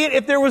now at the end,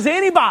 if there was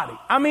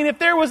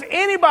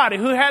anybody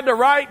who had the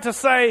right to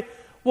say,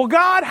 well,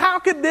 God, how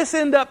could this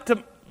end up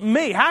to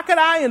me? How could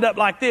I end up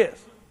like this?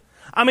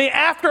 I mean,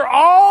 after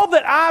all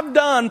that I've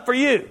done for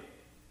you,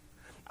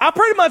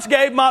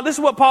 this is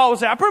what Paul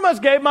was saying, I pretty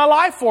much gave my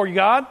life for you,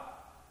 God.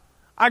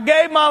 I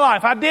gave my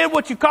life. I did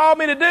what you called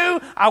me to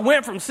do. I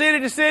went from city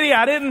to city.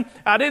 I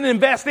didn't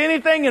invest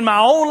anything in my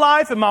own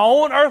life, in my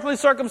own earthly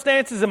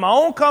circumstances, in my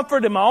own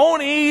comfort, in my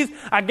own ease.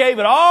 I gave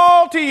it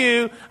all to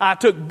you. I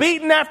took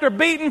beating after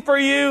beating for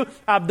you.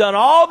 I've done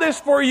all this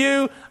for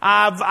you.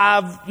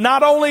 I've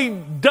not only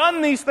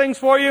done these things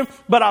for you,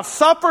 but I've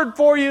suffered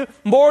for you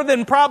more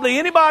than probably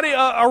anybody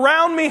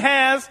around me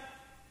has.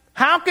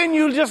 How can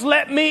you just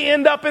let me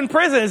end up in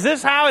prison? Is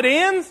this how it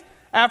ends?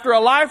 After a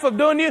life of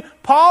doing you?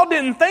 Paul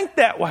didn't think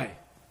that way.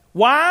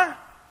 Why?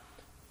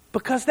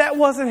 Because that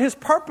wasn't his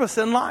purpose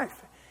in life.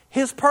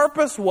 His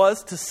purpose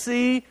was to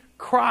see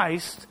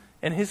Christ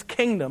and his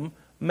kingdom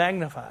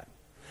magnified.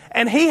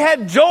 And he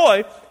had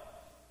joy.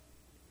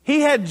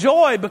 He had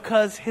joy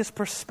because his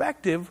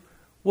perspective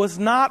was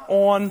not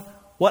on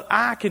what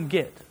I can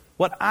get,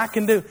 what I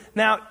can do.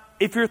 Now,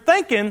 if you're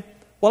thinking,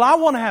 well, I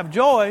want to have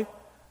joy,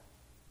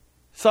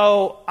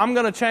 so I'm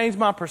going to change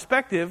my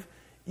perspective,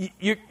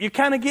 you're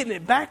kind of getting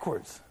it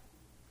backwards.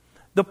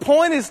 The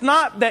point is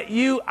not that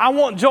I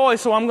want joy,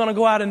 so I'm going to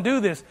go out and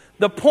do this.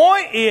 The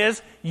point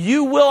is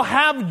you will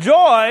have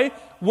joy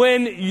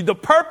when the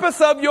purpose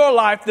of your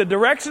life, the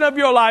direction of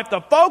your life, the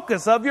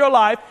focus of your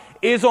life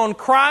is on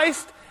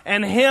Christ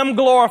and Him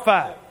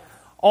glorified.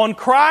 On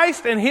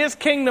Christ and His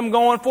kingdom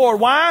going forward.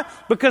 Why?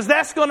 Because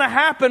that's going to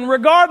happen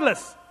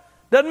regardless.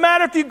 Doesn't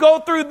matter if you go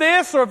through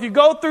this or if you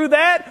go through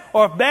that,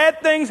 or if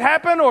bad things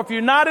happen, or if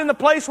you're not in the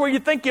place where you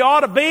think you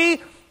ought to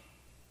be.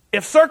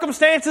 If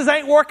circumstances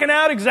ain't working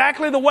out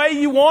exactly the way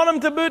you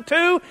want them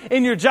to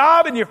in your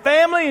job, in your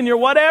family, in your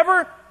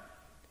whatever,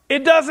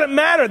 it doesn't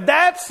matter.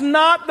 That's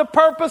not the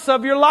purpose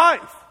of your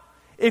life.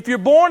 If you're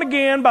born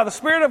again by the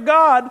Spirit of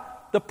God,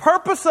 the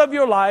purpose of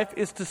your life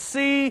is to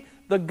see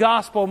the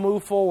gospel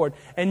move forward.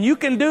 And you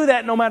can do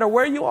that no matter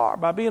where you are,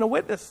 by being a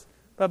witness,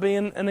 by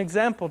being an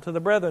example to the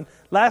brethren.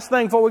 Last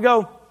thing before we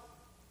go,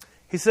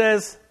 he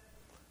says,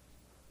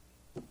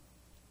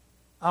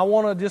 I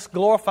want to just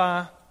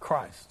glorify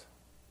Christ.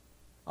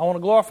 I want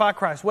to glorify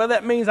Christ, whether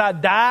that means I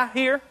die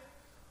here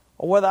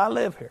or whether I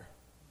live here.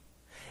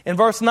 In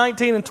verse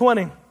 19 and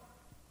 20,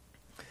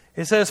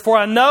 it says, for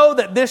I know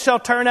that this shall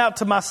turn out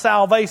to my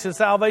salvation.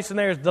 Salvation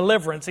there is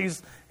deliverance.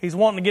 He's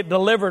wanting to get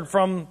delivered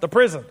from the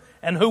prison.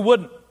 And who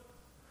wouldn't?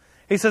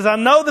 He says, I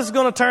know this is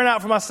going to turn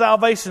out for my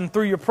salvation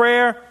through your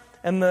prayer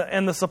and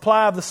the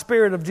supply of the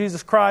Spirit of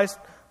Jesus Christ.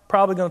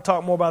 Probably going to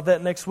talk more about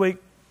that next week.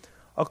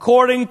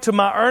 According to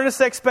my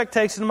earnest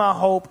expectation and my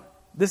hope,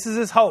 this is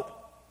his hope,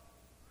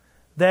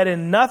 that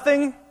in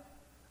nothing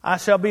I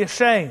shall be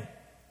ashamed,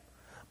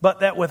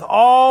 but that with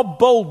all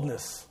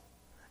boldness,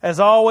 as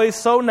always,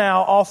 so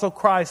now also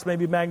Christ may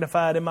be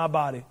magnified in my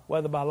body,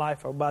 whether by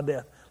life or by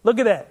death. Look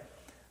at that.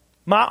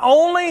 My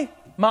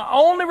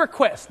only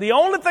request, the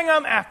only thing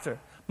I'm after,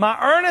 my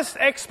earnest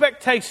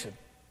expectation.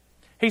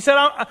 He said,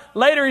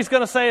 later he's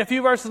going to say, a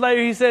few verses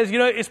later, he says,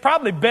 it's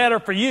probably better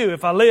for you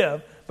if I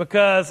live,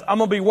 because I'm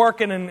going to be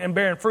working and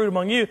bearing fruit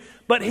among you.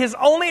 But his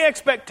only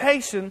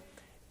expectation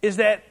is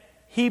that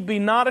he be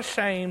not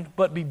ashamed,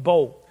 but be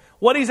bold.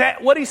 What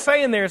he's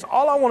saying there is,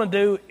 all I want to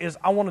do is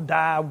I want to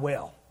die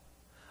well.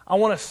 I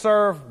want to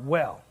serve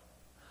well.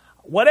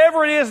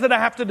 Whatever it is that I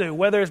have to do,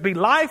 whether it be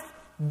life,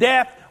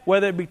 death,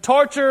 whether it be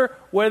torture,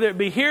 whether it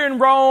be here in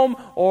Rome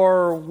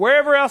or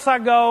wherever else I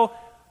go.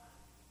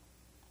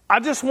 I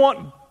just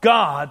want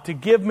God to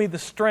give me the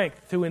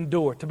strength to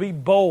endure, to be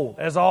bold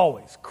as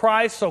always.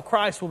 So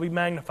Christ will be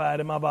magnified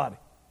in my body.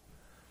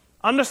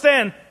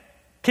 Understand,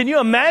 can you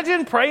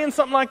imagine praying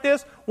something like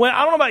this?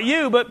 I don't know about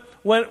you, but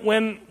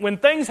when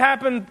things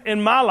happen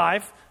in my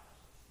life,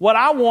 what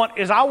I want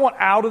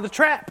out of the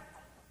trap.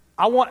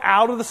 I want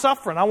out of the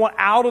suffering. I want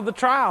out of the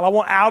trial. I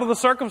want out of the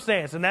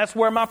circumstance. And that's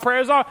where my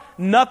prayers are.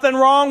 Nothing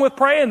wrong with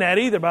praying that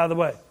either, by the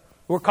way.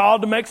 We're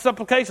called to make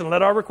supplication.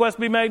 Let our requests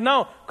be made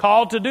known.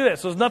 Called to do that.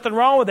 So there's nothing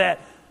wrong with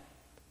that.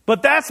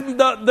 But that's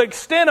the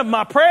extent of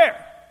my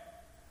prayer.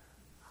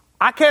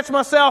 I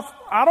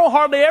don't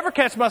hardly ever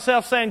catch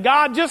myself saying,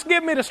 God, just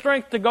give me the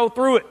strength to go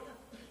through it.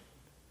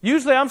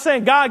 Usually I'm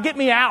saying, God, get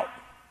me out.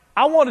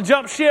 I want to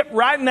jump ship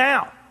right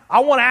now. I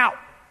want out.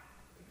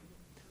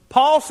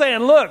 Paul's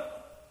saying, look,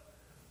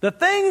 the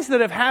things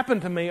that have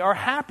happened to me are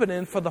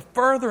happening for the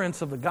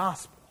furtherance of the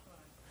gospel.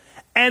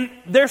 And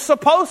they're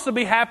supposed to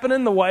be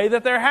happening the way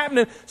that they're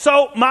happening.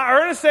 So my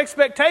earnest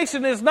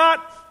expectation is not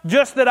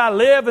just that I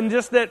live and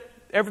just that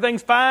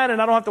everything's fine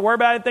and I don't have to worry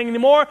about anything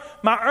anymore.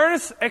 My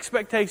earnest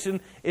expectation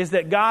is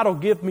that God will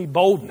give me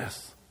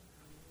boldness.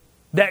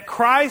 That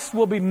Christ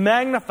will be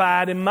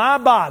magnified in my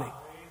body.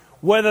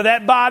 Whether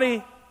that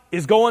body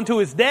is going to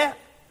his death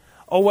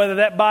or whether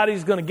that body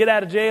is going to get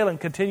out of jail and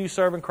continue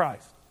serving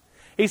Christ.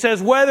 He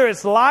says whether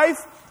it's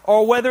life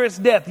or whether it's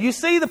death. You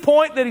see the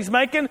point that he's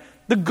making?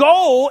 The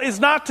goal is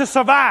not to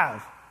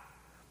survive.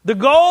 The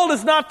goal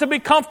is not to be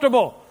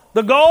comfortable.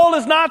 The goal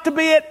is not to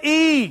be at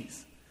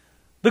ease.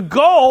 The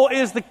goal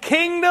is the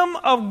kingdom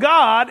of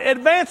God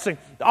advancing.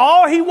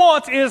 All he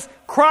wants is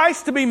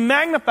Christ to be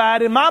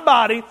magnified in my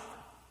body.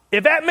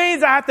 If that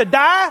means I have to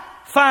die,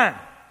 fine.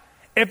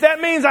 If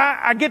that means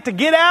I get to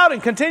get out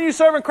and continue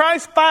serving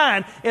Christ,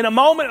 fine. In a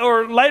moment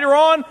or later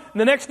on, in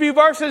the next few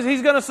verses,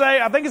 he's going to say,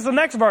 I think it's the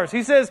next verse.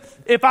 He says,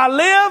 if I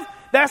live,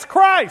 that's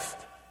Christ.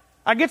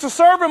 I get to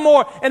serve him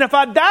more. And if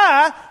I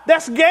die,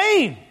 that's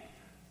gain.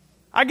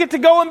 I get to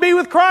go and be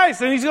with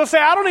Christ. And he's going to say,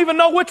 I don't even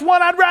know which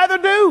one I'd rather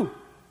do.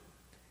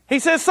 He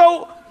says,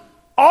 so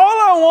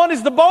all I want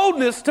is the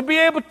boldness to be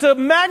able to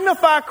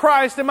magnify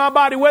Christ in my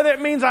body, whether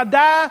it means I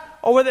die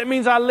or whether it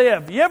means I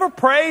live. You ever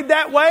prayed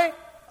that way?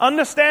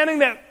 Understanding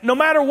that no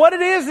matter what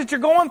it is that you're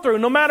going through,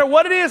 no matter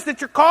what it is that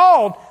you're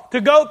called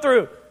to go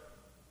through,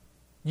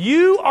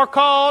 you are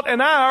called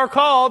and I are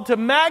called to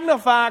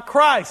magnify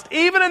Christ,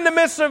 even in the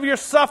midst of your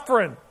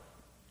suffering.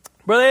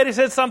 Brother Eddie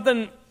said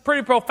something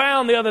pretty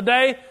profound the other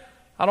day.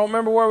 I don't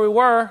remember where we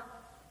were,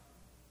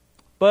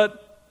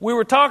 but we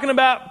were talking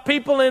about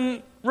people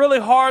in really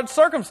hard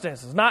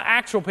circumstances, not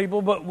actual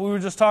people, but we were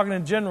just talking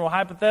in general,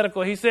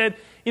 hypothetical. He said,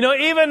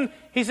 even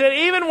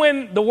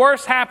when the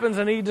worst happens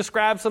and he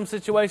describes some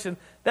situation,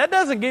 that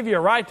doesn't give you a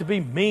right to be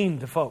mean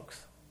to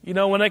folks.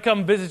 When they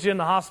come visit you in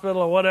the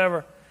hospital or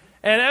whatever.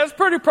 And that's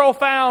pretty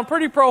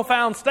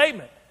profound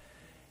statement.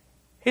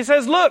 He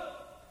says, look,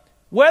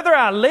 whether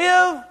I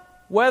live,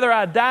 whether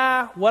I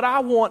die, what I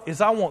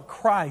want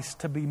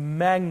Christ to be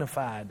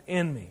magnified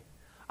in me.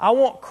 I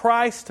want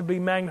Christ to be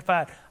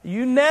magnified.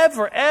 You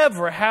never,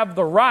 ever have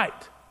the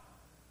right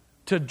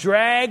to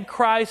drag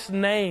Christ's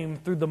name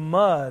through the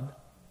mud,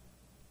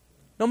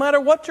 no matter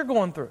what you're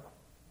going through.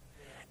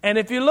 And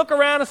if you look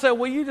around and say,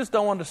 well, you just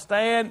don't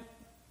understand,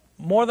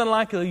 more than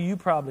likely you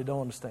probably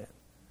don't understand.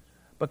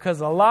 Because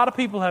a lot of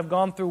people have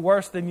gone through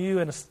worse than you,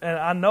 and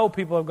I know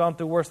people have gone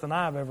through worse than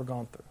I've ever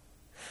gone through.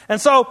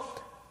 And so,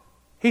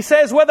 he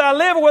says, whether I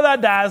live or whether I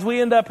die, as we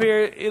end up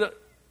here,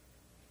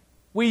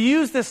 we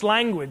use this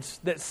language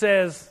that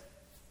says,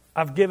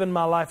 I've given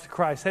my life to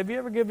Christ. Have you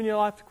ever given your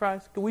life to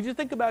Christ? Can we just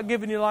think about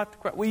giving your life to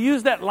Christ? We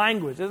use that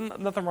language. There's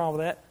nothing wrong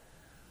with that.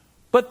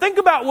 But think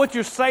about what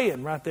you're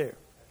saying right there.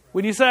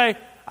 When you say,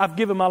 I've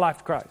given my life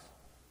to Christ.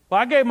 Well,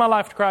 I gave my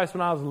life to Christ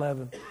when I was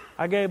 11.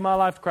 I gave my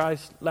life to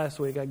Christ last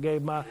week. I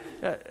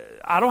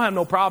don't have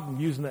no problem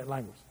using that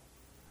language.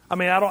 I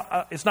mean,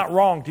 it's not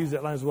wrong to use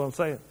that language is what I'm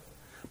saying.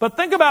 But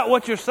think about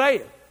what you're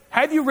saying.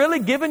 Have you really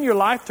given your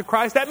life to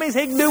Christ? That means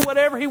he can do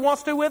whatever he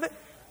wants to with it.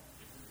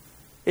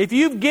 If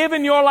you've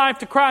given your life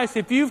to Christ,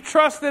 if you've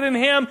trusted in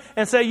him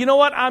and say, you know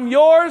what, I'm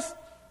yours,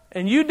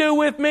 and you do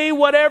with me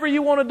whatever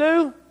you want to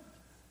do,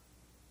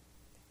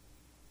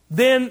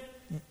 then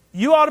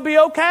you ought to be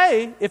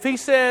okay if he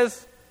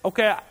says,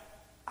 okay,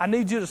 I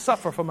need you to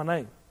suffer for my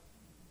name.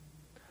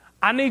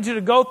 I need you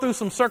to go through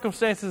some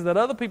circumstances that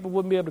other people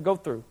wouldn't be able to go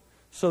through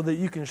so that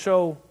you can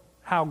show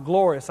how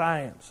glorious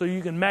I am, so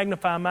you can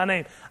magnify my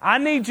name. I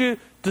need you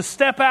to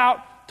step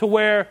out to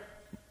where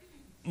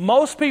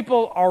most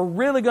people are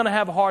really going to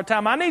have a hard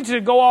time. I need you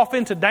to go off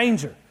into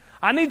danger.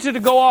 I need you to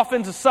go off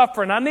into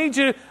suffering. I need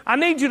you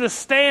to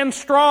stand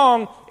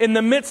strong in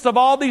the midst of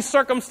all these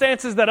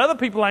circumstances that other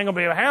people ain't going to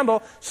be able to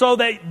handle so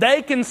that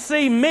they can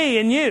see me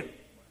and you.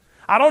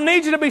 I don't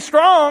need you to be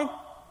strong.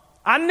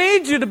 I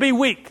need you to be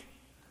weak.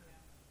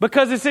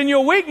 Because it's in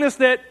your weakness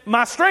that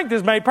my strength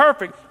is made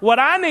perfect. What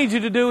I need you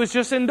to do is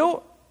just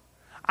endure.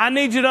 I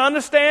need you to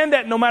understand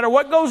that no matter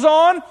what goes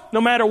on,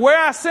 no matter where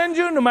I send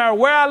you, no matter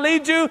where I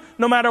lead you,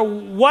 no matter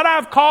what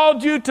I've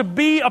called you to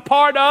be a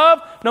part of,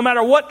 no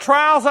matter what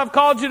trials I've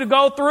called you to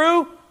go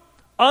through,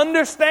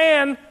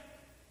 understand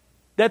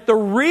that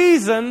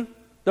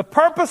the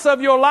purpose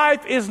of your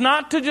life is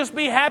not to just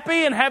be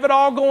happy and have it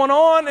all going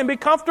on and be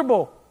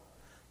comfortable.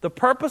 The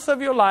purpose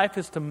of your life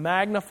is to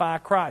magnify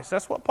Christ.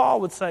 That's what Paul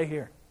would say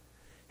here.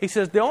 He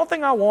says, the only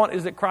thing I want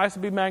is that Christ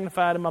would be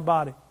magnified in my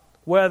body.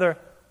 Whether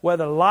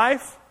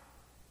life,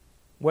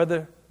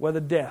 whether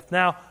death.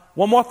 Now,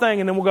 one more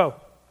thing and then we'll go.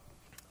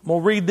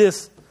 We'll read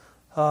this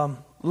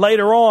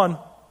later on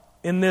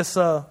in this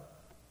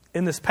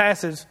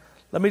passage.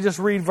 Let me just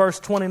read verse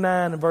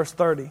 29 and verse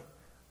 30.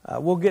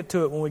 We'll get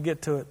to it when we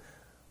get to it.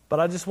 But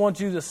I just want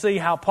you to see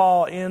how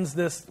Paul ends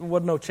this. There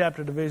wasn't no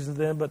chapter divisions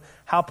then, but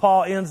how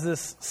Paul ends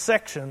this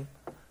section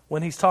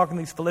when he's talking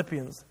to these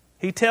Philippians.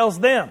 He tells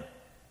them,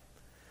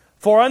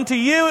 "For unto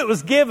you it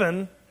was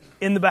given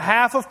in the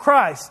behalf of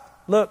Christ,"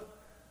 look,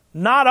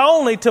 "not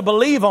only to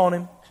believe on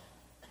him,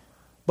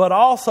 but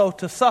also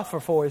to suffer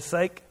for his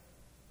sake,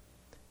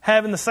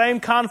 having the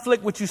same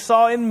conflict which you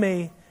saw in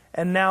me,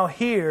 and now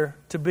here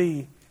to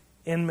be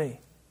in me."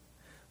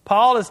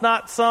 Paul is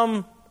not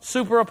some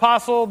super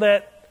apostle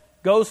that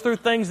goes through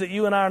things that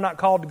you and I are not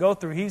called to go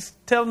through. He's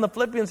telling the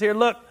Philippians here,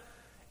 look,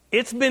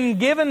 it's been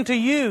given to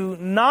you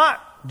not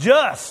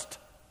just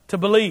to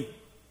believe.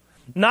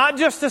 Not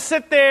just to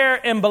sit there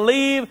and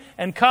believe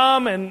and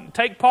come and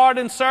take part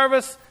in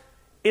service.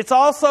 It's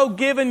also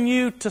given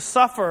you to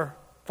suffer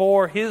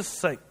for his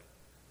sake.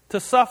 To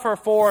suffer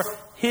for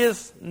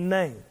his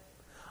name.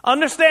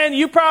 Understand,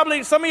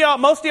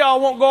 most of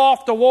y'all won't go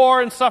off to war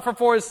and suffer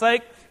for his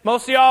sake.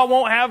 Most of y'all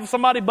won't have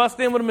somebody bust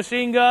in with a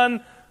machine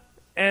gun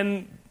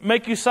and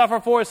make you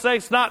suffer for his sake.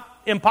 It's not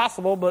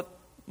impossible, but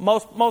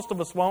most of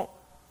us won't.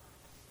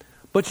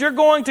 But you're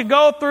going to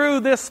go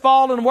through this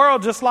fallen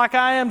world just like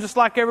I am, just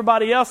like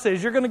everybody else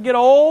is. You're going to get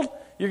old.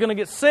 You're going to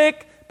get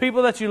sick.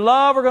 People that you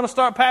love are going to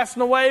start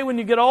passing away when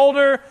you get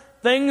older.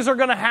 Things are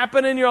going to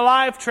happen in your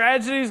life.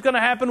 Tragedy is going to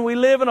happen. We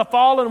live in a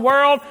fallen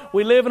world.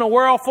 We live in a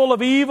world full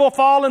of evil,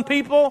 fallen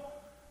people.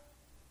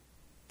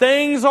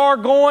 Things are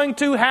going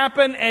to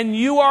happen, and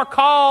you are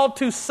called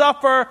to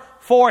suffer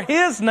for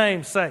his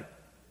name's sake.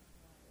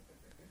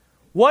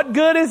 What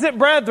good is it,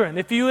 brethren,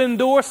 if you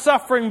endure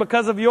suffering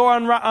because of your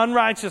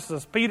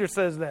unrighteousness? Peter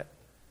says that.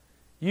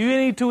 You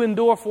need to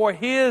endure for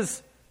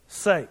his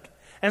sake.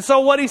 And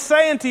so what he's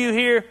saying to you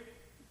here,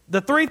 the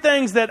three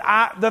things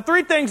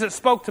that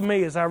spoke to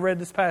me as I read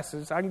this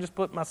passage, I can just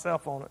put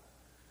myself on it,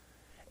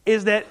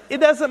 is that it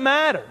doesn't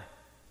matter.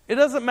 It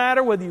doesn't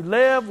matter whether you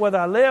live, whether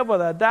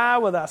I die,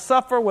 whether I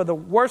suffer, whether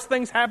worse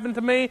things happen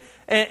to me.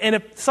 And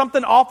if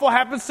something awful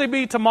happens to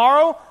me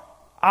tomorrow,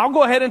 I'll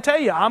go ahead and tell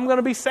you, I'm going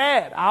to be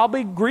sad. I'll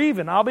be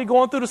grieving. I'll be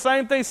going through the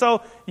same thing.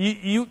 So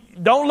you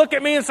don't look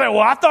at me and say,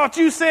 well, I thought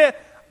you said.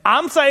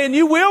 I'm saying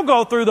you will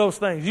go through those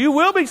things. You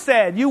will be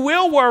sad. You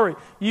will worry.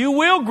 You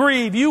will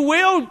grieve. You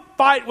will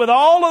fight with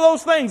all of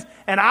those things.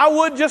 And I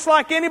would just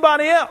like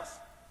anybody else.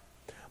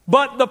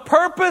 But the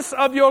purpose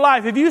of your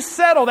life, if you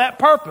settle that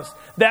purpose,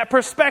 that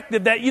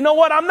perspective that, you know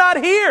what, I'm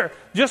not here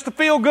just to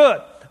feel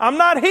good. I'm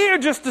not here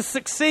just to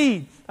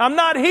succeed. I'm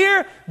not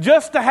here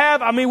just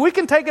to we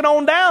can take it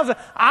on down.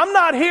 I'm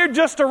not here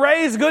just to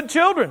raise good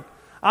children.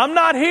 I'm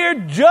not here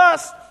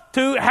just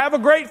to have a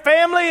great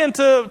family and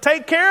to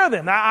take care of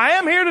them. I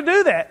am here to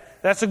do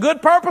that. That's a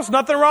good purpose.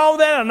 Nothing wrong with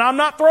that. And I'm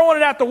not throwing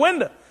it out the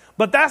window.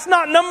 But that's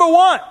not number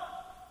one.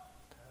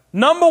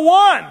 Number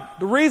one,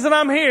 the reason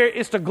I'm here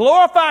is to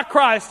glorify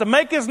Christ, to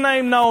make his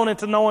name known and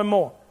to know him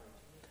more.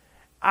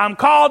 I'm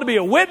called to be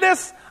a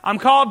witness. I'm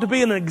called to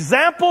be an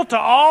example to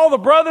all the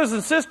brothers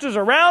and sisters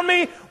around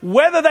me,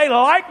 whether they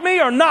like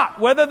me or not,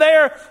 whether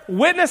they're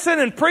witnessing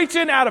and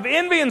preaching out of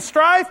envy and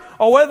strife,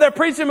 or whether they're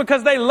preaching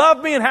because they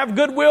love me and have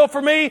goodwill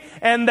for me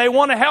and they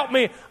want to help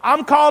me.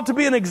 I'm called to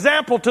be an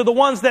example to the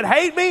ones that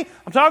hate me.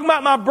 I'm talking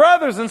about my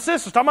brothers and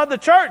sisters. I'm talking about the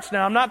church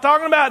now. I'm not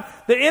talking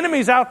about the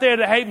enemies out there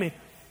that hate me.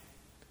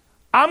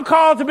 I'm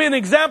called to be an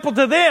example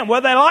to them,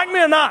 whether they like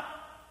me or not.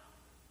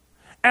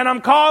 And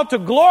I'm called to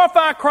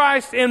glorify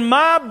Christ in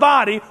my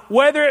body,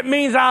 whether it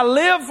means I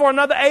live for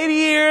another 80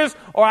 years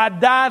or I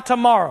die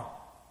tomorrow.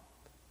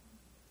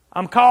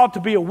 I'm called to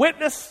be a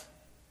witness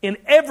in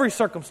every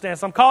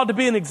circumstance. I'm called to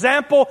be an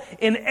example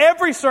in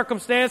every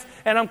circumstance.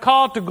 And I'm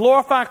called to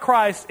glorify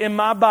Christ in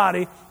my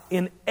body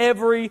in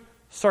every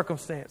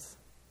circumstance.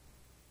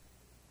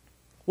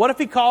 What if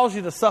he calls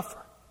you to suffer?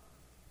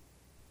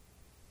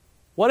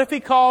 What if he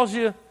calls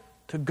you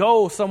to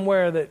go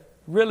somewhere that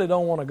really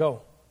don't want to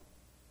go?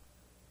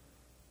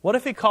 What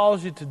if he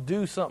calls you to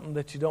do something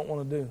that you don't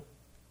want to do? I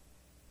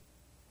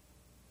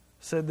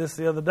said this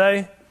the other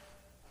day.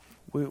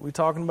 We're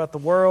talking about the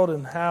world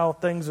and how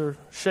things are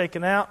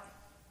shaking out.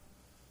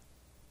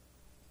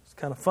 It's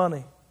kind of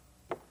funny.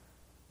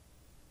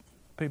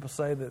 People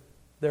say that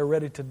they're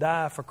ready to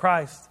die for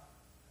Christ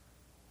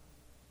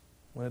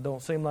when it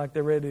don't seem like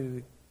they're ready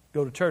to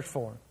go to church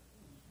for him.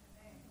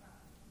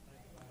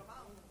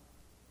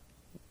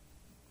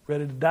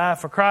 Ready to die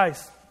for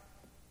Christ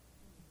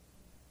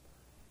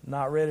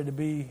not ready to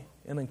be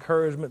an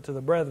encouragement to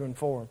the brethren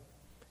for them,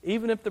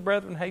 even if the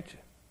brethren hate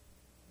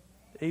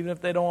you, even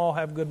if they don't all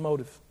have good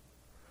motives.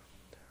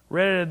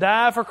 Ready to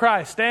die for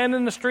Christ, stand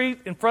in the street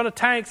in front of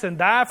tanks and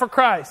die for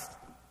Christ.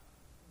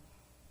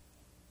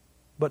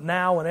 But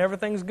now when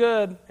everything's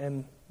good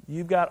and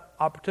you've got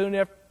opportunity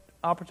after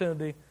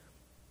opportunity,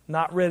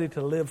 not ready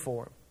to live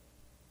for Him.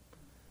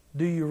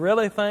 Do you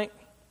really think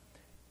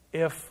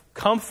if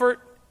comfort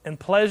and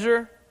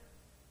pleasure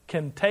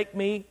can take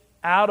me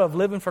out of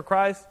living for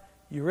Christ,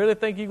 you really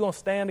think you're going to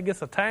stand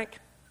against a tank?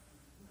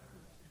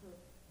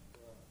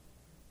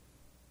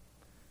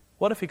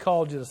 What if He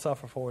called you to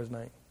suffer for His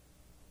name?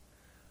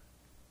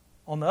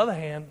 On the other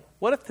hand,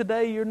 what if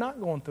today you're not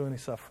going through any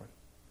suffering?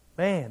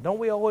 Man, don't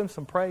we owe Him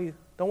some praise?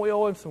 Don't we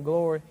owe Him some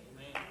glory?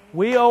 Amen.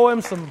 We owe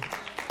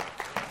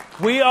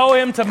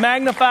Him to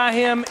magnify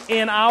Him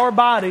in our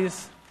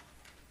bodies,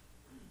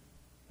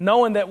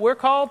 knowing that we're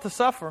called to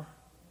suffer.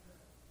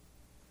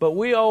 But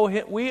we owe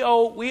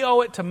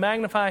it to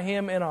magnify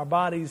Him in our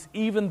bodies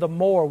even the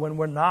more when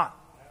we're not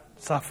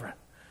suffering,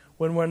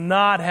 when we're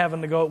not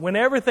having to go, when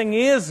everything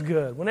is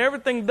good, when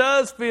everything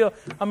does feel,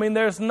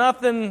 there's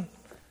nothing,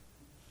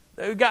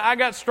 I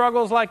got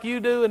struggles like you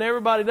do and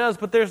everybody does,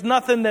 but there's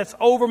nothing that's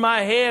over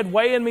my head,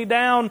 weighing me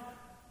down.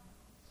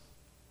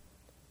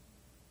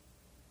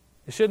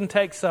 It shouldn't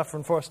take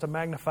suffering for us to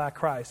magnify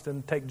Christ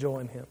and take joy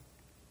in Him.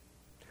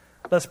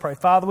 Let's pray.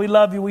 Father, we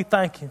love You. We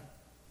thank You.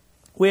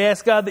 We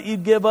ask, God, that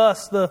You'd give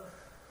us the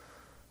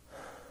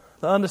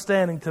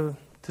understanding to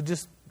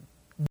just